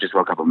like, I just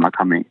woke up, I'm not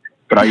coming.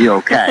 But are you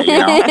okay?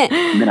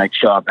 And then I'd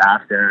show up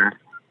after.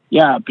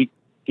 Yeah,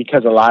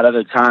 because a lot of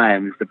the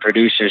times the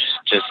producers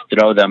just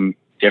throw them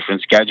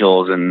different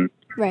schedules, and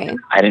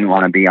I didn't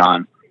want to be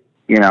on,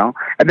 And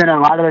then a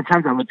lot of the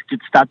times I would get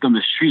stopped on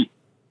the street.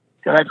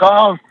 They're like,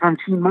 oh, from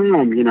Teen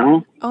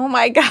Mom, Oh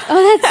my God.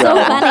 Oh, that's so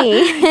funny.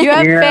 You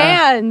have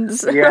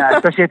fans. Yeah,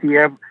 especially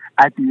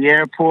at the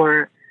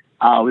airport.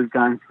 We've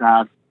gotten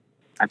stopped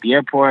at the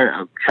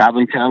airport,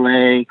 traveling to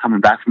LA, coming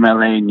back from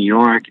LA, New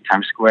York,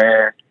 Times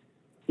Square.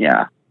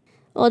 Yeah.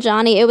 Well,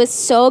 Johnny, it was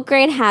so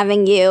great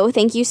having you.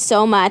 Thank you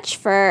so much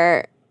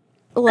for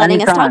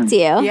letting us talk to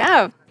you.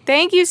 Yeah.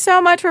 Thank you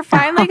so much for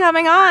finally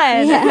coming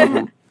on.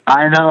 Yeah.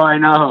 I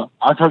know.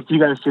 I'll talk to you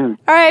guys soon.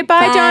 All right.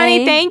 Bye,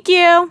 Johnny. Thank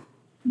you.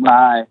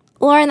 Bye.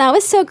 Lauren, that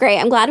was so great.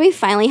 I'm glad we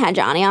finally had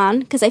Johnny on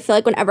because I feel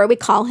like whenever we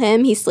call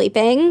him, he's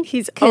sleeping.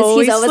 He's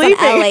always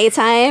sleeping. on LA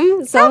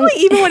time. So probably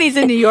even when he's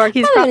in New York.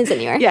 When he's in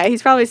New York. Yeah,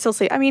 he's probably still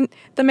sleeping. I mean,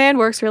 the man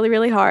works really,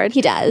 really hard.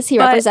 He does. He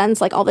represents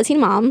like all the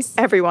teen moms.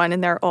 Everyone,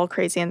 and they're all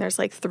crazy, and there's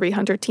like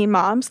 300 teen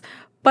moms.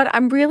 But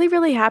I'm really,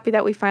 really happy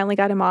that we finally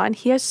got him on.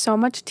 He has so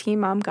much teen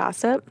mom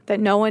gossip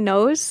that no one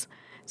knows.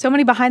 So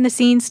many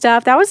behind-the-scenes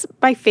stuff. That was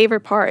my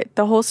favorite part.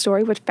 The whole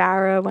story with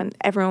Farrah when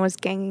everyone was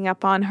ganging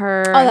up on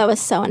her. Oh, that was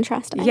so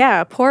interesting.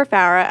 Yeah, poor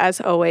Farrah, as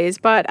always.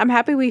 But I'm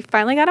happy we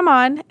finally got him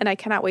on, and I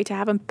cannot wait to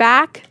have him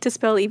back to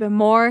spill even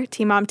more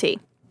Teen Mom tea.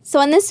 So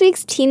in this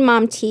week's Teen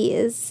Mom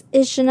Teas,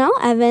 is Jenelle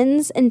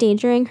Evans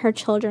endangering her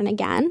children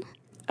again?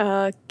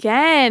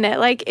 Again.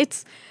 Like,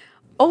 it's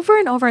over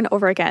and over and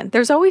over again.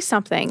 There's always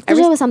something. There's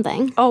always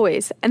something.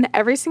 Always. And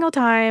every single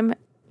time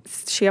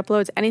she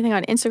uploads anything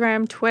on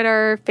Instagram,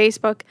 Twitter,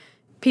 Facebook,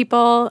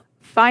 people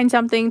find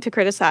something to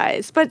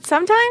criticize. But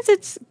sometimes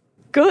it's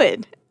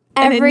good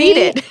and it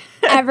needed.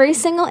 Every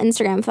single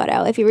Instagram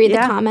photo, if you read the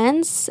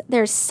comments,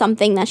 there's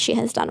something that she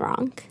has done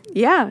wrong.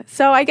 Yeah.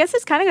 So I guess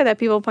it's kind of good that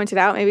people pointed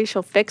out. Maybe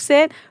she'll fix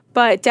it.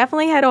 But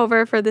definitely head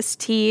over for this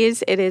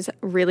tease. It is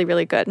really,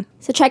 really good.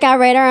 So check out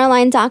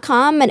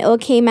writeronline.com and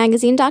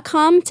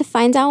okmagazine.com to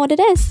find out what it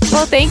is.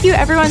 Well, thank you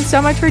everyone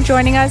so much for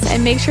joining us.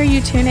 And make sure you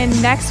tune in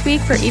next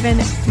week for even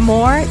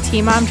more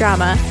Teen Mom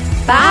drama.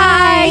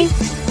 Bye!